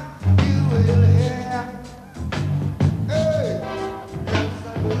now, you will hear. Hey, there's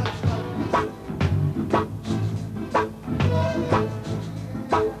a natural mystic blowing through the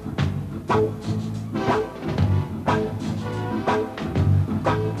air.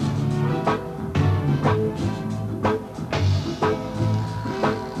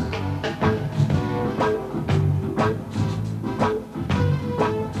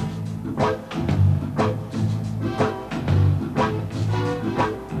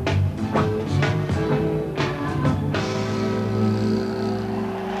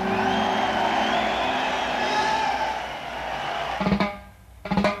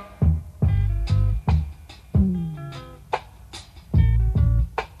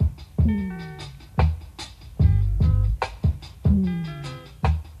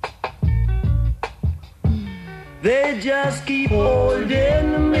 They just keep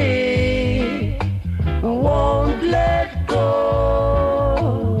holding me, won't let go.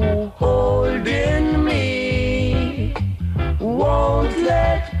 Holding me, won't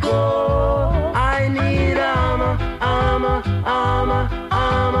let go. I need armor, armor, armor,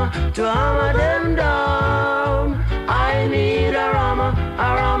 armor to armor them down. I need a armor,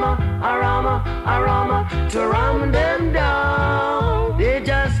 armor, armor, armor to ram them down. They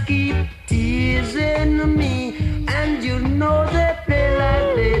just keep teasing me, and you know they play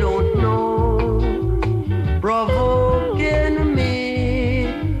like they don't know, provoking me.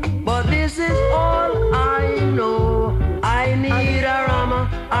 But this is all I know. I need a armor,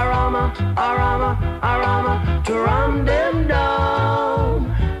 armor, armor, armor to ram them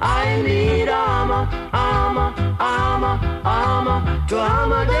down. I need armor, armor, armor, armor to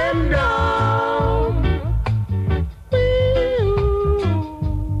armor them down.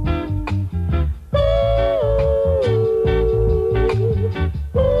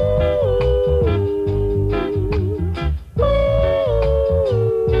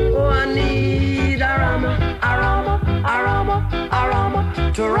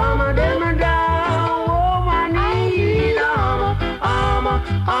 To ram them down. Oh, I need armor, armor,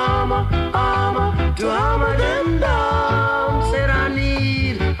 armor, armor to armor them down. Said I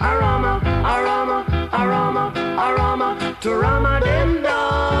need a armor, armor, armor, armor to ram them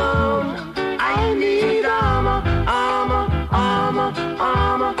down. I need armor, armor, armor,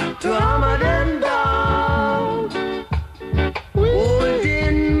 armor to armor them down.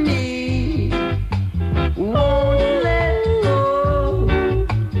 Holding me, won't let go.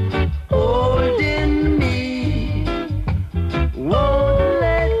 Holding me, won't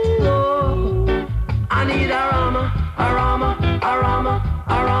let go. I need a armor, armor, armor,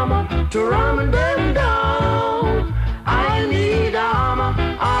 armor to ram them down. I need armor,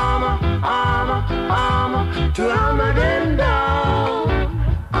 armor, armor, armor to armor them down.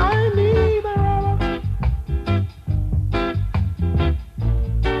 I need armor.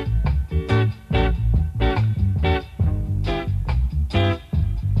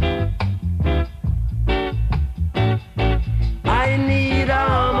 I need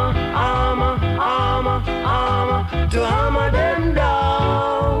armor, armor, armor, armor to armor them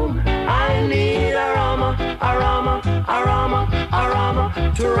down. I need armor, armor, armor, armor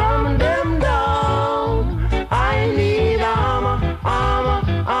to ram them down.